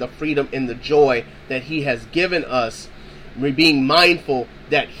love and the freedom and the joy that he has given us. We're being mindful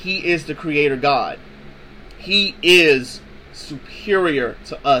that he is the creator God. He is superior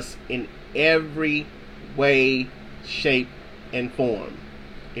to us in every way, shape, and form.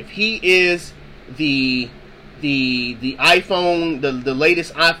 If he is the iPhone, the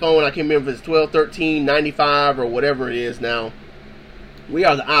latest iPhone, I can't remember if it's 12, 13, 95 or whatever it is now, we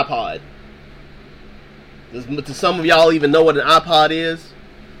are the iPod. Do some of y'all even know what an iPod is?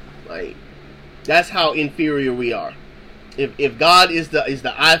 Like, that's how inferior we are. If God is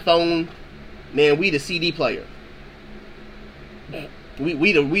the iPhone, man, we the CD player.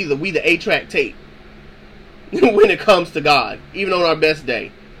 We the 8-track tape when it comes to God, even on our best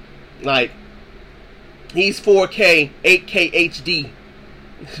day. Like, he's 4K, 8K HD.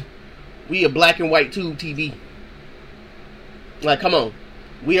 We a black and white tube TV. Like, come on.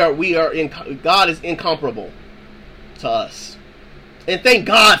 God is incomparable to us. And thank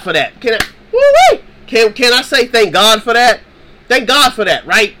God for that. Can I say thank God for that? Thank God for that,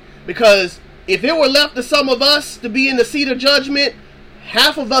 right? Because if it were left to some of us to be in the seat of judgment,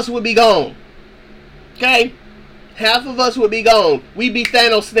 half of us would be gone. Okay? Half of us would be gone. We'd be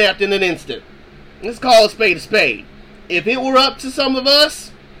Thanos snapped in an instant. Let's call a spade a spade. If it were up to some of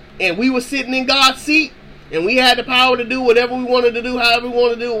us, and we were sitting in God's seat, and we had the power to do whatever we wanted to do, however we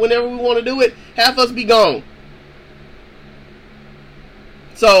want to do it, whenever we want to do it, half us be gone.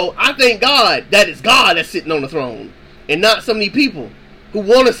 So I thank God that it's God that's sitting on the throne, and not so many people who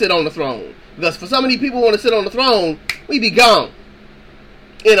want to sit on the throne. Because for so many people who want to sit on the throne, we be gone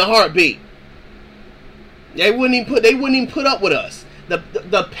in a heartbeat. They wouldn't even put up with us.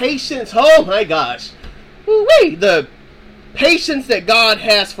 The patience, oh my gosh. Woo-wee. The patience that God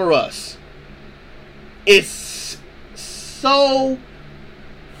has for us is so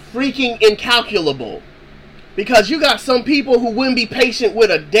freaking incalculable. Because you got some people who wouldn't be patient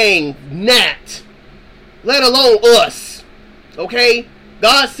with a dang gnat, let alone us. Okay?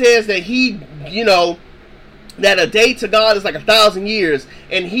 God says that that a day to God is like 1,000 years,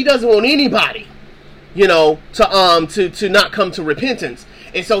 and He doesn't want anybody, to not come to repentance.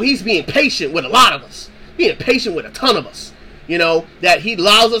 And so He's being patient with a lot of us, being patient with a ton of us, that He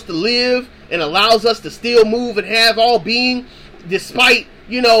allows us to live and allows us to still move and have all being, despite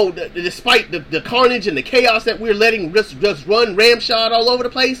the carnage and the chaos that we're letting just run ramshot all over the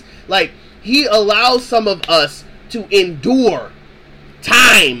place. Like, He allows some of us to endure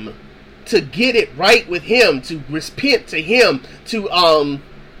time to get it right with Him, to repent to Him, to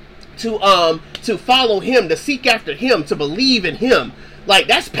follow Him, to seek after Him, to believe in Him. Like,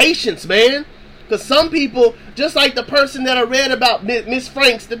 that's patience, man. Because some people, just like the person that I read about, Miss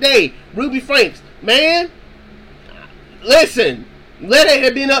Franks today, Ruby Franks, man, listen, let it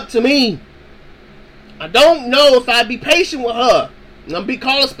have been up to me, I don't know if I'd be patient with her. I'm going to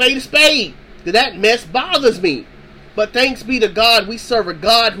call a spade, because that mess bothers me. But thanks be to God, we serve a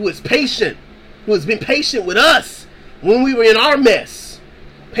God who is patient, who has been patient with us when we were in our mess.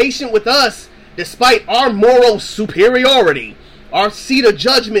 Patient with us despite our moral superiority, our seat of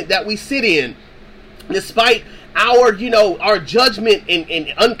judgment that we sit in, despite our judgment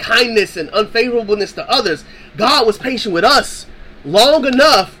and unkindness and unfavorableness to others. God was patient with us long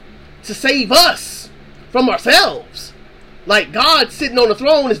enough to save us from ourselves. Like, God sitting on the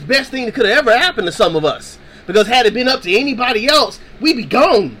throne is the best thing that could have ever happened to some of us. Because had it been up to anybody else, we'd be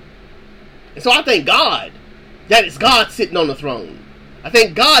gone. And so I thank God that it's God sitting on the throne. I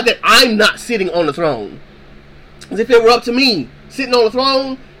thank God that I'm not sitting on the throne. Because if it were up to me sitting on the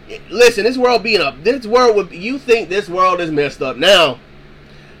throne, listen, you think this world is messed up now.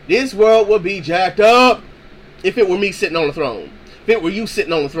 This world would be jacked up if it were me sitting on the throne. If it were you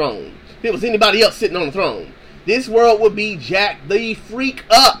sitting on the throne. If it was anybody else sitting on the throne. This world would be jacked the freak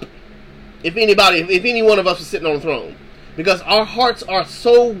up. If any one of us was sitting on the throne. Because our hearts are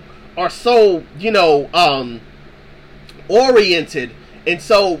so oriented and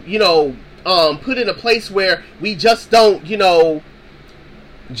so, put in a place where we just don't, Jedi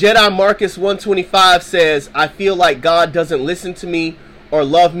Marcus 125 says, I feel like God doesn't listen to me or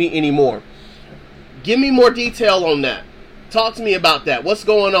love me anymore. Give me more detail on that. Talk to me about that. What's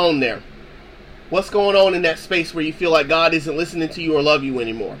going on there? What's going on in that space where you feel like God isn't listening to you or love you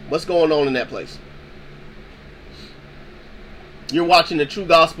anymore? What's going on in that place? You're watching the True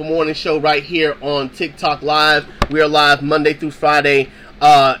Gospel Morning Show right here on TikTok Live. We are live Monday through Friday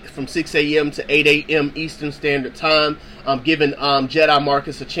from 6 a.m. to 8 a.m. Eastern Standard Time. I'm giving Jedi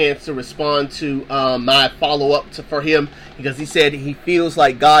Marcus a chance to respond to my follow-up for him, because he said he feels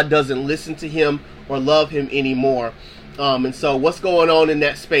like God doesn't listen to him or love him anymore. And so what's going on in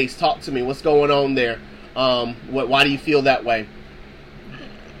that space? Talk to me. What's going on there? Why do you feel that way?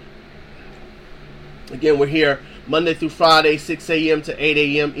 Again, we're here Monday through Friday, 6 a.m. to 8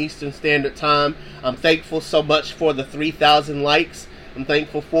 a.m. Eastern Standard Time. I'm thankful so much for the 3,000 likes. I'm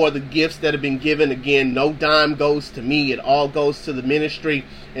thankful for the gifts that have been given. Again, no dime goes to me. It all goes to the ministry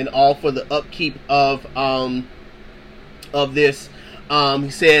and all for the upkeep of this.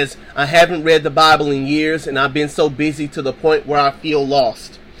 He says, I haven't read the Bible in years, and I've been so busy to the point where I feel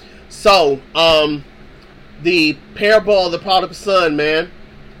lost. So, the parable of the prodigal son, man.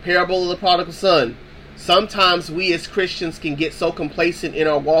 Parable of the prodigal son. Sometimes we as Christians can get so complacent in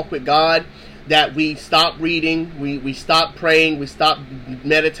our walk with God that we stop reading, we stop praying, we stop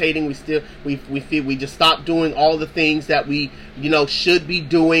meditating, we just stop doing all the things that we should be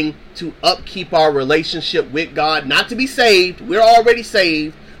doing to upkeep our relationship with God. Not to be saved, we're already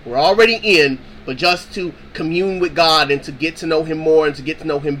saved, we're already in, but just to commune with God and to get to know Him more and to get to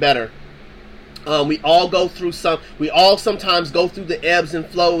know Him better. We all sometimes go through the ebbs and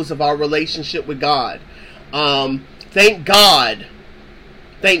flows of our relationship with God. Thank God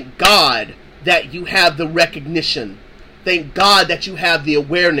that you have the recognition. Thank God that you have the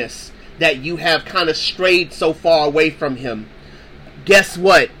awareness that you have kind of strayed so far away from Him. Guess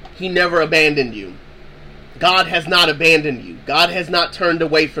what? He never abandoned you. God has not abandoned you. God has not turned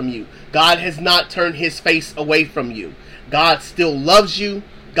away from you. God has not turned His face away from you. God still loves you.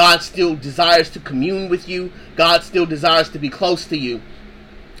 God still desires to commune with you. God still desires to be close to you.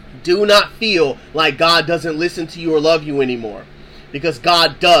 Do not feel like God doesn't listen to you or love you anymore, because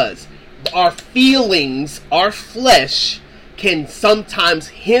God does. Our feelings, our flesh, can sometimes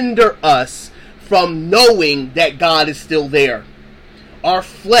hinder us from knowing that God is still there. Our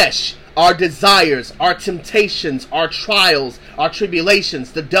flesh, our desires, our temptations, our trials, our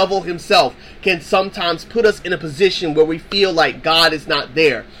tribulations, the devil himself can sometimes put us in a position where we feel like God is not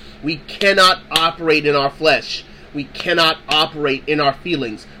there. We cannot operate in our flesh. We cannot operate in our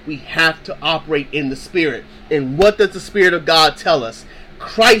feelings. We have to operate in the Spirit. And what does the Spirit of God tell us?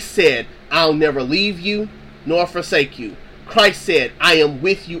 Christ said, I'll never leave you nor forsake you. Christ said, I am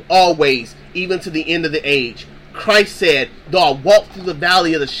with you always, even to the end of the age. Christ said, though I walk through the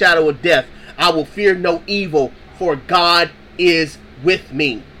valley of the shadow of death, I will fear no evil, for God is with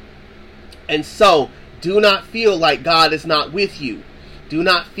me. And so, do not feel like God is not with you. Do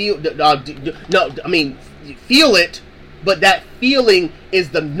not feel, feel it, but that feeling is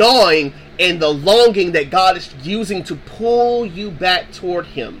the gnawing and the longing that God is using to pull you back toward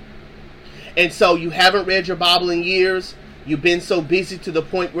Him. And so, you haven't read your Bible in years. You've been so busy to the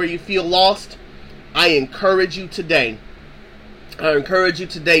point where you feel lost. I encourage you today,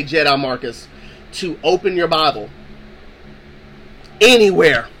 Jedi Marcus, to open your Bible.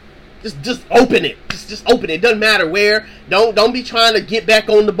 Anywhere. Just open it. Just open it. It doesn't matter where. Don't be trying to get back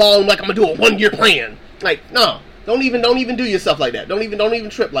on the ball and like I'm gonna do a 1-year plan. Like, no. Don't even do yourself like that. Don't even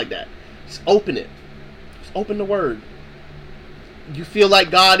trip like that. Just open it. Just open the Word. You feel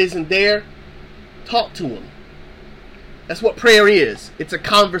like God isn't there? Talk to Him. That's what prayer is. It's a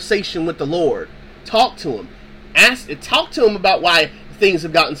conversation with the Lord. Talk to Him. Talk to Him about why things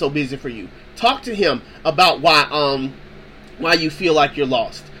have gotten so busy for you. Talk to Him about why you feel like you're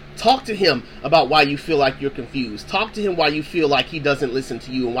lost. Talk to Him about why you feel like you're confused. Talk to Him why you feel like He doesn't listen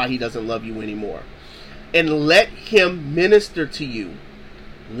to you and why He doesn't love you anymore. And let Him minister to you.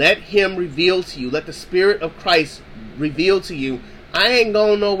 Let Him reveal to you. Let the Spirit of Christ reveal to you. I ain't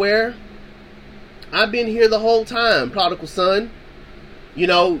going nowhere. I've been here the whole time, prodigal son. You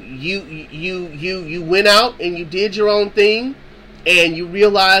know, you went out and you did your own thing, and you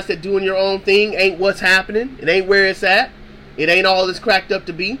realized that doing your own thing ain't what's happening. It ain't where it's at. It ain't all it's cracked up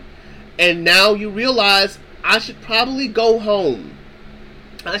to be. And now you realize I should probably go home.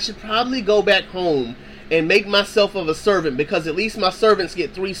 I should probably go back home and make myself of a servant, because at least my servants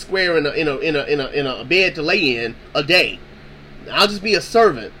get 3 square in a bed to lay in a day. I'll just be a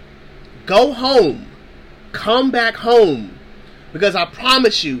servant. Go home. Come back home. Because I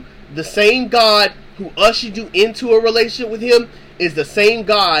promise you, the same God who ushered you into a relationship with Him is the same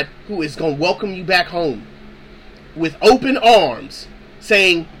God who is going to welcome you back home with open arms,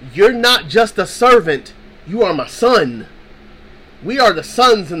 saying, you're not just a servant, you are my son. We are the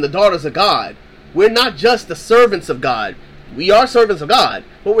sons and the daughters of God. We're not just the servants of God. We are servants of God,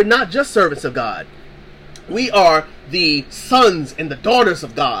 but we're not just servants of God. We are the sons and the daughters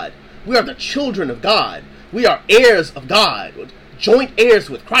of God. We are the children of God. We are heirs of God, joint heirs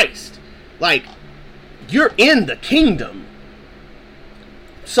with Christ. Like, you're in the kingdom.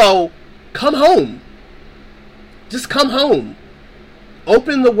 So, come home. Just come home.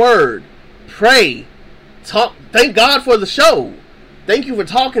 Open the Word. Pray. Talk. Thank God for the show. Thank you for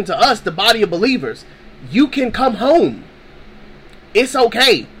talking to us, the body of believers. You can come home. It's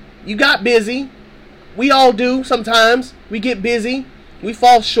okay. You got busy. We all do sometimes. We get busy. We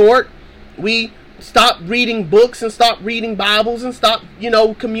fall short. We stop reading books and stop reading Bibles and stop,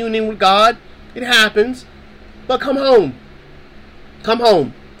 communing with God. It happens. But come home. Come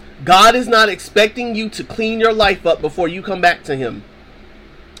home. God is not expecting you to clean your life up before you come back to Him.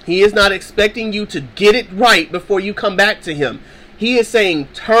 He is not expecting you to get it right before you come back to Him. He is saying,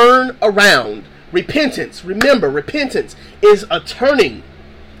 turn around. Repentance. Remember, repentance is a turning.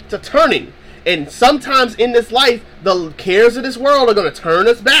 It's a turning. And sometimes in this life, the cares of this world are going to turn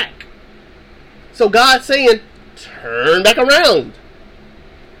us back. So God's saying, turn back around.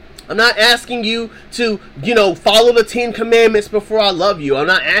 I'm not asking you to, follow the 10 Commandments before I love you. I'm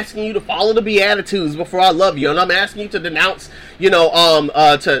not asking you to follow the Beatitudes before I love you. And I'm asking you to denounce, I am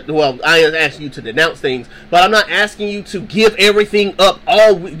asking you to denounce things, but I'm not asking you to give everything up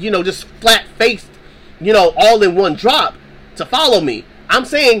all, just flat-faced, all in one drop to follow me. I'm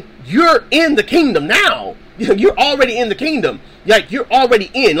saying you're in the kingdom now. You're already in the kingdom. Like, you're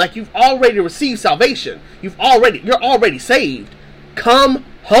already in. Like, you've already received salvation. You're already saved. Come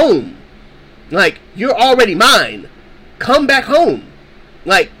home. Like, you're already mine. Come back home.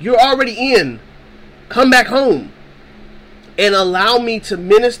 Like, you're already in. Come back home. And allow me to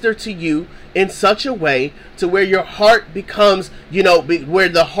minister to you in such a way to where your heart becomes, where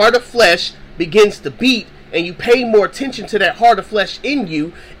the heart of flesh begins to beat, and you pay more attention to that heart of flesh in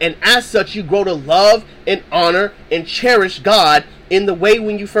you, and as such you grow to love and honor and cherish God in the way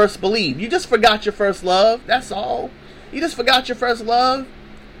when you first believed. You just forgot your first love. That's all. You just forgot your first love.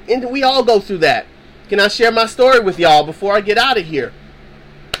 And we all go through that. Can I share my story with y'all before I get out of here?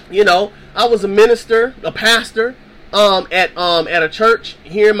 You know, I was a minister, a pastor, at a church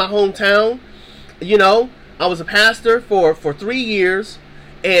here in my hometown. You know, I was a pastor for 3 years,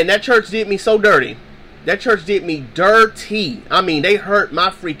 and that church did me so dirty. That church did me dirty. I mean, they hurt my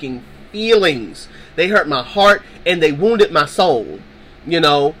freaking feelings. They hurt my heart, and they wounded my soul. You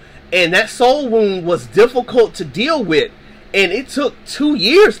know, and that soul wound was difficult to deal with, and it took 2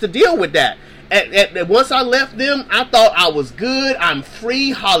 years to deal with that. Once I left them, I thought I was good. I'm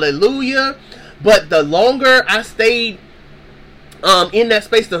free. Hallelujah. But the longer I stayed in that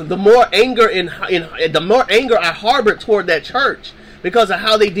space, the more anger the more anger I harbored toward that church because of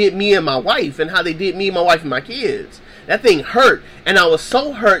how they did me and my wife, and how they did me, my wife, and my kids. That thing hurt, and I was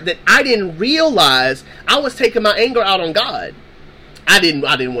so hurt that I didn't realize I was taking my anger out on God. I didn't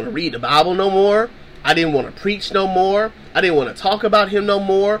want to read the Bible no more. I didn't want to preach no more. I didn't want to talk about him no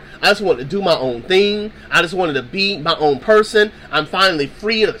more. I just wanted to do my own thing. I just wanted to be my own person. I'm finally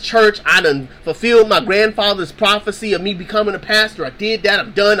free of the church. I done fulfilled my grandfather's prophecy of me becoming a pastor. I did that.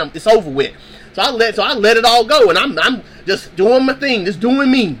 I'm done. It's over with. So I let it all go, and I'm just doing my thing, just doing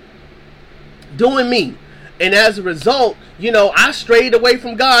me. And as a result, you know, I strayed away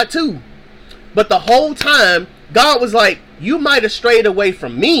from God too. But the whole time, God was like, you might have strayed away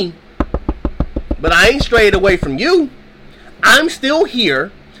from me, but I ain't strayed away from you. I'm still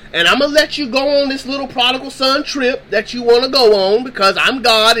here, and I'm going to let you go on this little prodigal son trip that you want to go on because I'm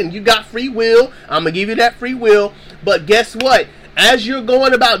God and you got free will. I'm going to give you that free will. But guess what? As you're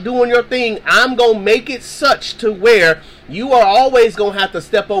going about doing your thing, I'm going to make it such to where you are always going to have to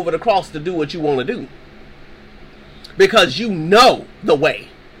step over the cross to do what you want to do. Because you know the way.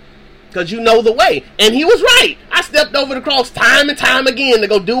 And he was right. I stepped over the cross time and time again to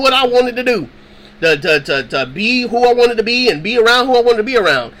go do what I wanted to do. To be who I wanted to be and be around who I wanted to be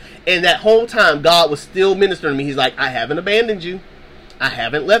around. And that whole time, God was still ministering to me. He's like, I haven't abandoned you. I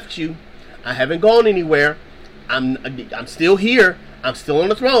haven't left you. I haven't gone anywhere. I'm still here. I'm still on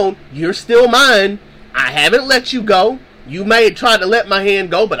the throne. You're still mine. I haven't let you go. You may have tried to let my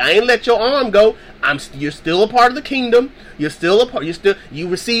hand go, but I ain't let your arm go. You're still a part of the kingdom. You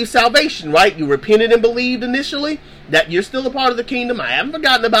received salvation, right? You repented and believed initially. That you're still a part of the kingdom. I haven't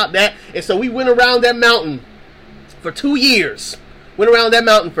forgotten about that. And so we went around that mountain for 2 years. Went around that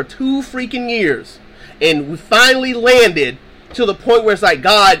mountain for 2 freaking years. And we finally landed to the point where it's like,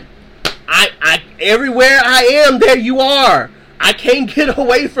 God, I everywhere I am, there you are. I can't get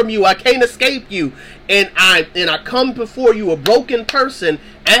away from you. I can't escape you. And I come before you, a broken person,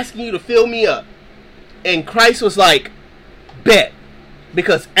 asking you to fill me up. And Christ was like, bet.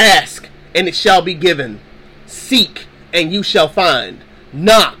 Because ask, and it shall be given. Seek, and you shall find.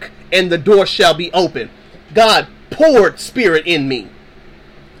 Knock, and the door shall be open. God poured Spirit in me.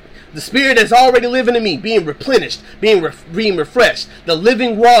 The Spirit that's already living in me, being replenished, being refreshed. The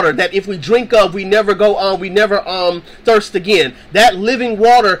living water that if we drink of, we never thirst again. That living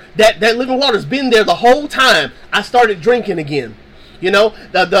water, that living water's been there the whole time. I started drinking again. You know,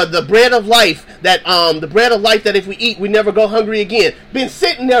 the bread of life the bread of life that if we eat, we never go hungry again. Been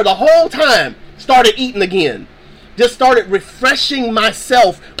sitting there the whole time. Started eating again. Just started refreshing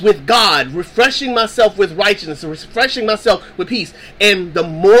myself with God, refreshing myself with righteousness, refreshing myself with peace. And the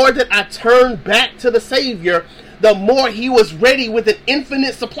more that I turned back to the Savior, the more he was ready with an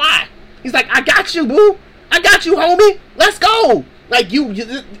infinite supply. He's like, I got you, boo. I got you, homie. Let's go. Like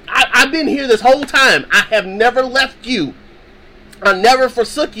I've been here this whole time. I have never left you. I never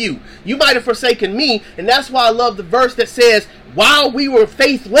forsook you. You might have forsaken me. And that's why I love the verse that says, while we were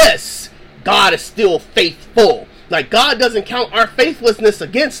faithless, God is still faithful. Like, God doesn't count our faithlessness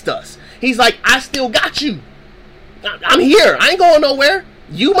against us. He's like, I still got you. I'm here. I ain't going nowhere.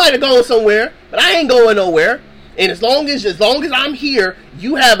 You might have gone somewhere, but I ain't going nowhere. And as long as I'm here,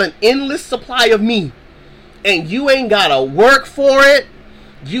 you have an endless supply of me. And you ain't got to work for it.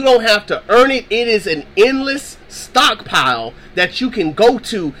 You don't have to earn it. It is an endless stockpile that you can go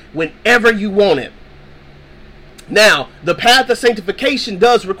to whenever you want it. Now, the path of sanctification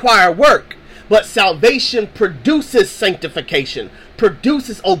does require work. But salvation produces sanctification,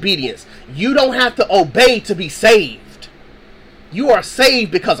 produces obedience. You don't have to obey to be saved. You are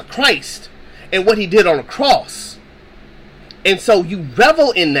saved because of Christ and what he did on the cross. And so you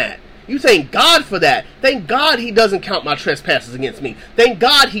revel in that. You thank God for that. Thank God he doesn't count my trespasses against me. Thank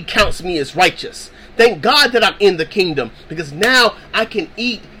God he counts me as righteous. Thank God that I'm in the kingdom, because now I can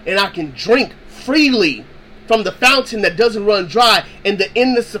eat and I can drink freely from the fountain that doesn't run dry, and the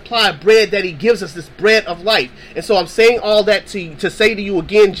endless supply of bread that he gives us, this bread of life. And so I'm saying all that to say to you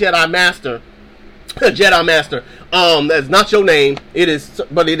again, Jedi Master, Jedi Master. That's not your name. It is,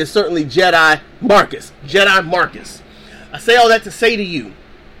 but it is certainly Jedi Marcus. Jedi Marcus. I say all that to say to you,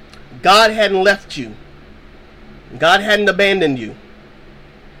 God hadn't left you. God hadn't abandoned you.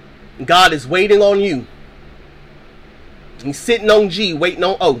 God is waiting on you. He's sitting on G, waiting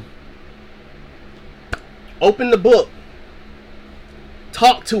on O. Open the book.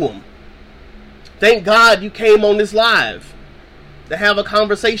 Talk to him. Thank God you came on this live to have a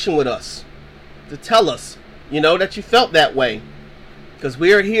conversation with us, to tell us, that you felt that way. Because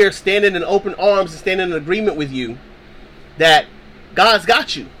we are here standing in open arms and standing in agreement with you that God's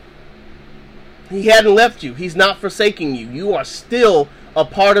got you. He hadn't left you. He's not forsaking you. You are still a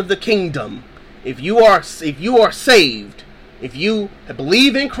part of the kingdom. If you are saved, if you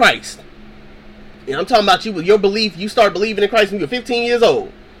believe in Christ, and I'm talking about you with your belief, you start believing in Christ when you're 15 years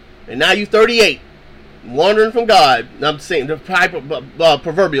old, and now you're 38, wandering from God. I'm saying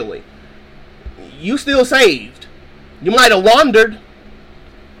proverbially, you still saved. You might have wandered.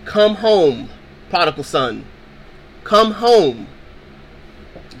 Come home, prodigal son. Come home.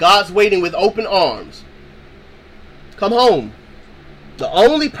 God's waiting with open arms. Come home. The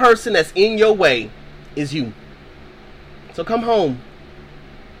only person that's in your way is you. So come home.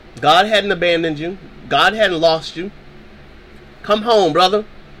 God hadn't abandoned you. God hadn't lost you. Come home, brother.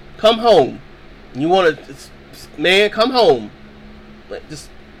 Come home. You want to, man, come home. Just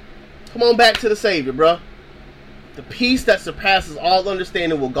come on back to the Savior, bro. The peace that surpasses all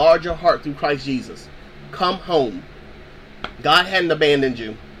understanding will guard your heart through Christ Jesus. Come home. God hadn't abandoned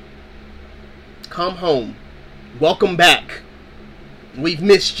you. Come home. Welcome back. We've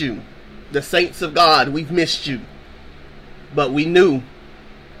missed you. The saints of God, we've missed you. But we knew,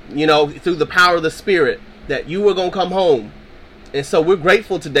 through the power of the Spirit, that you were going to come home. And so we're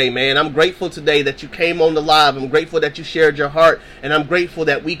grateful today, man. I'm grateful today that you came on the live. I'm grateful that you shared your heart. And I'm grateful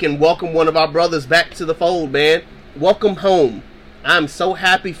that we can welcome one of our brothers back to the fold, man. Welcome home. I'm so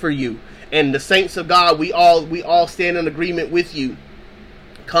happy for you. And the saints of God, we all stand in agreement with you.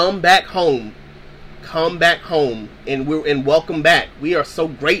 Come back home. Come back home. And welcome back. We are so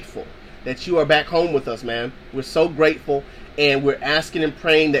grateful that you are back home with us, man. We're so grateful. And we're asking and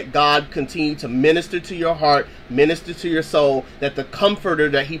praying that God continue to minister to your heart, minister to your soul, that the comforter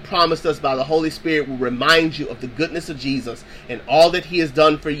that he promised us by the Holy Spirit will remind you of the goodness of Jesus and all that he has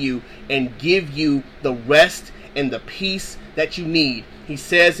done for you and give you the rest and the peace that you need. He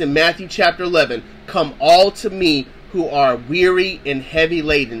says in Matthew chapter 11, "Come all to me who are weary and heavy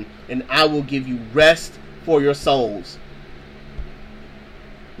laden, and I will give you rest for your souls."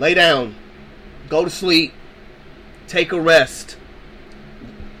 Lay down. Go to sleep. Take a rest.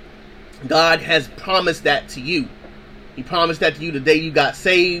 God has promised that to you. He promised that to you the day you got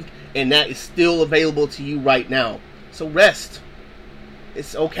saved, and that is still available to you right now. So rest.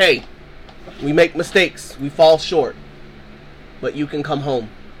 It's okay. We make mistakes. We fall short. But you can come home.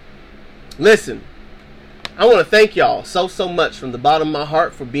 Listen, I want to thank y'all so much from the bottom of my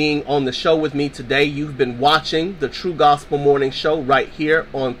heart for being on the show with me today. You've been watching the True Gospel Morning Show right here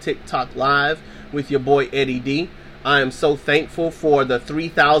on TikTok Live with your boy Eddie D. I am so thankful for the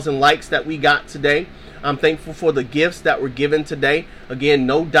 3,000 likes that we got today. I'm thankful for the gifts that were given today. Again,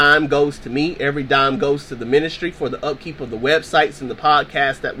 no dime goes to me. Every dime goes to the ministry for the upkeep of the websites and the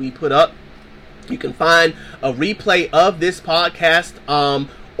podcasts that we put up. You can find a replay of this podcast on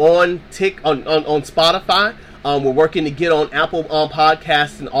Spotify. We're working to get on Apple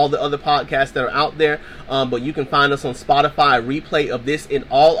Podcasts and all the other podcasts that are out there. But you can find us on Spotify, a replay of this in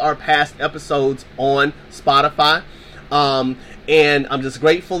all our past episodes on Spotify. And I'm just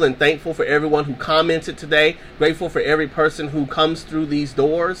grateful and thankful for everyone who commented today. Grateful for every person who comes through these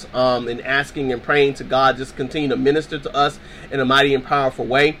doors and asking and praying to God. Just continue to minister to us in a mighty and powerful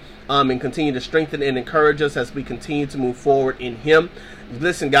way. And continue to strengthen and encourage us as we continue to move forward in Him.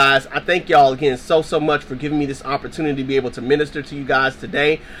 Listen, guys, I thank y'all again so much for giving me this opportunity to be able to minister to you guys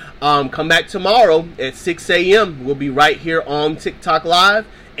today. Come back tomorrow at 6 a.m. We'll be right here on TikTok Live.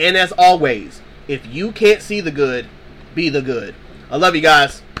 And as always, if you can't see the good, be the good. I love you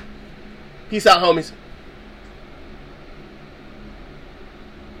guys. Peace out, homies.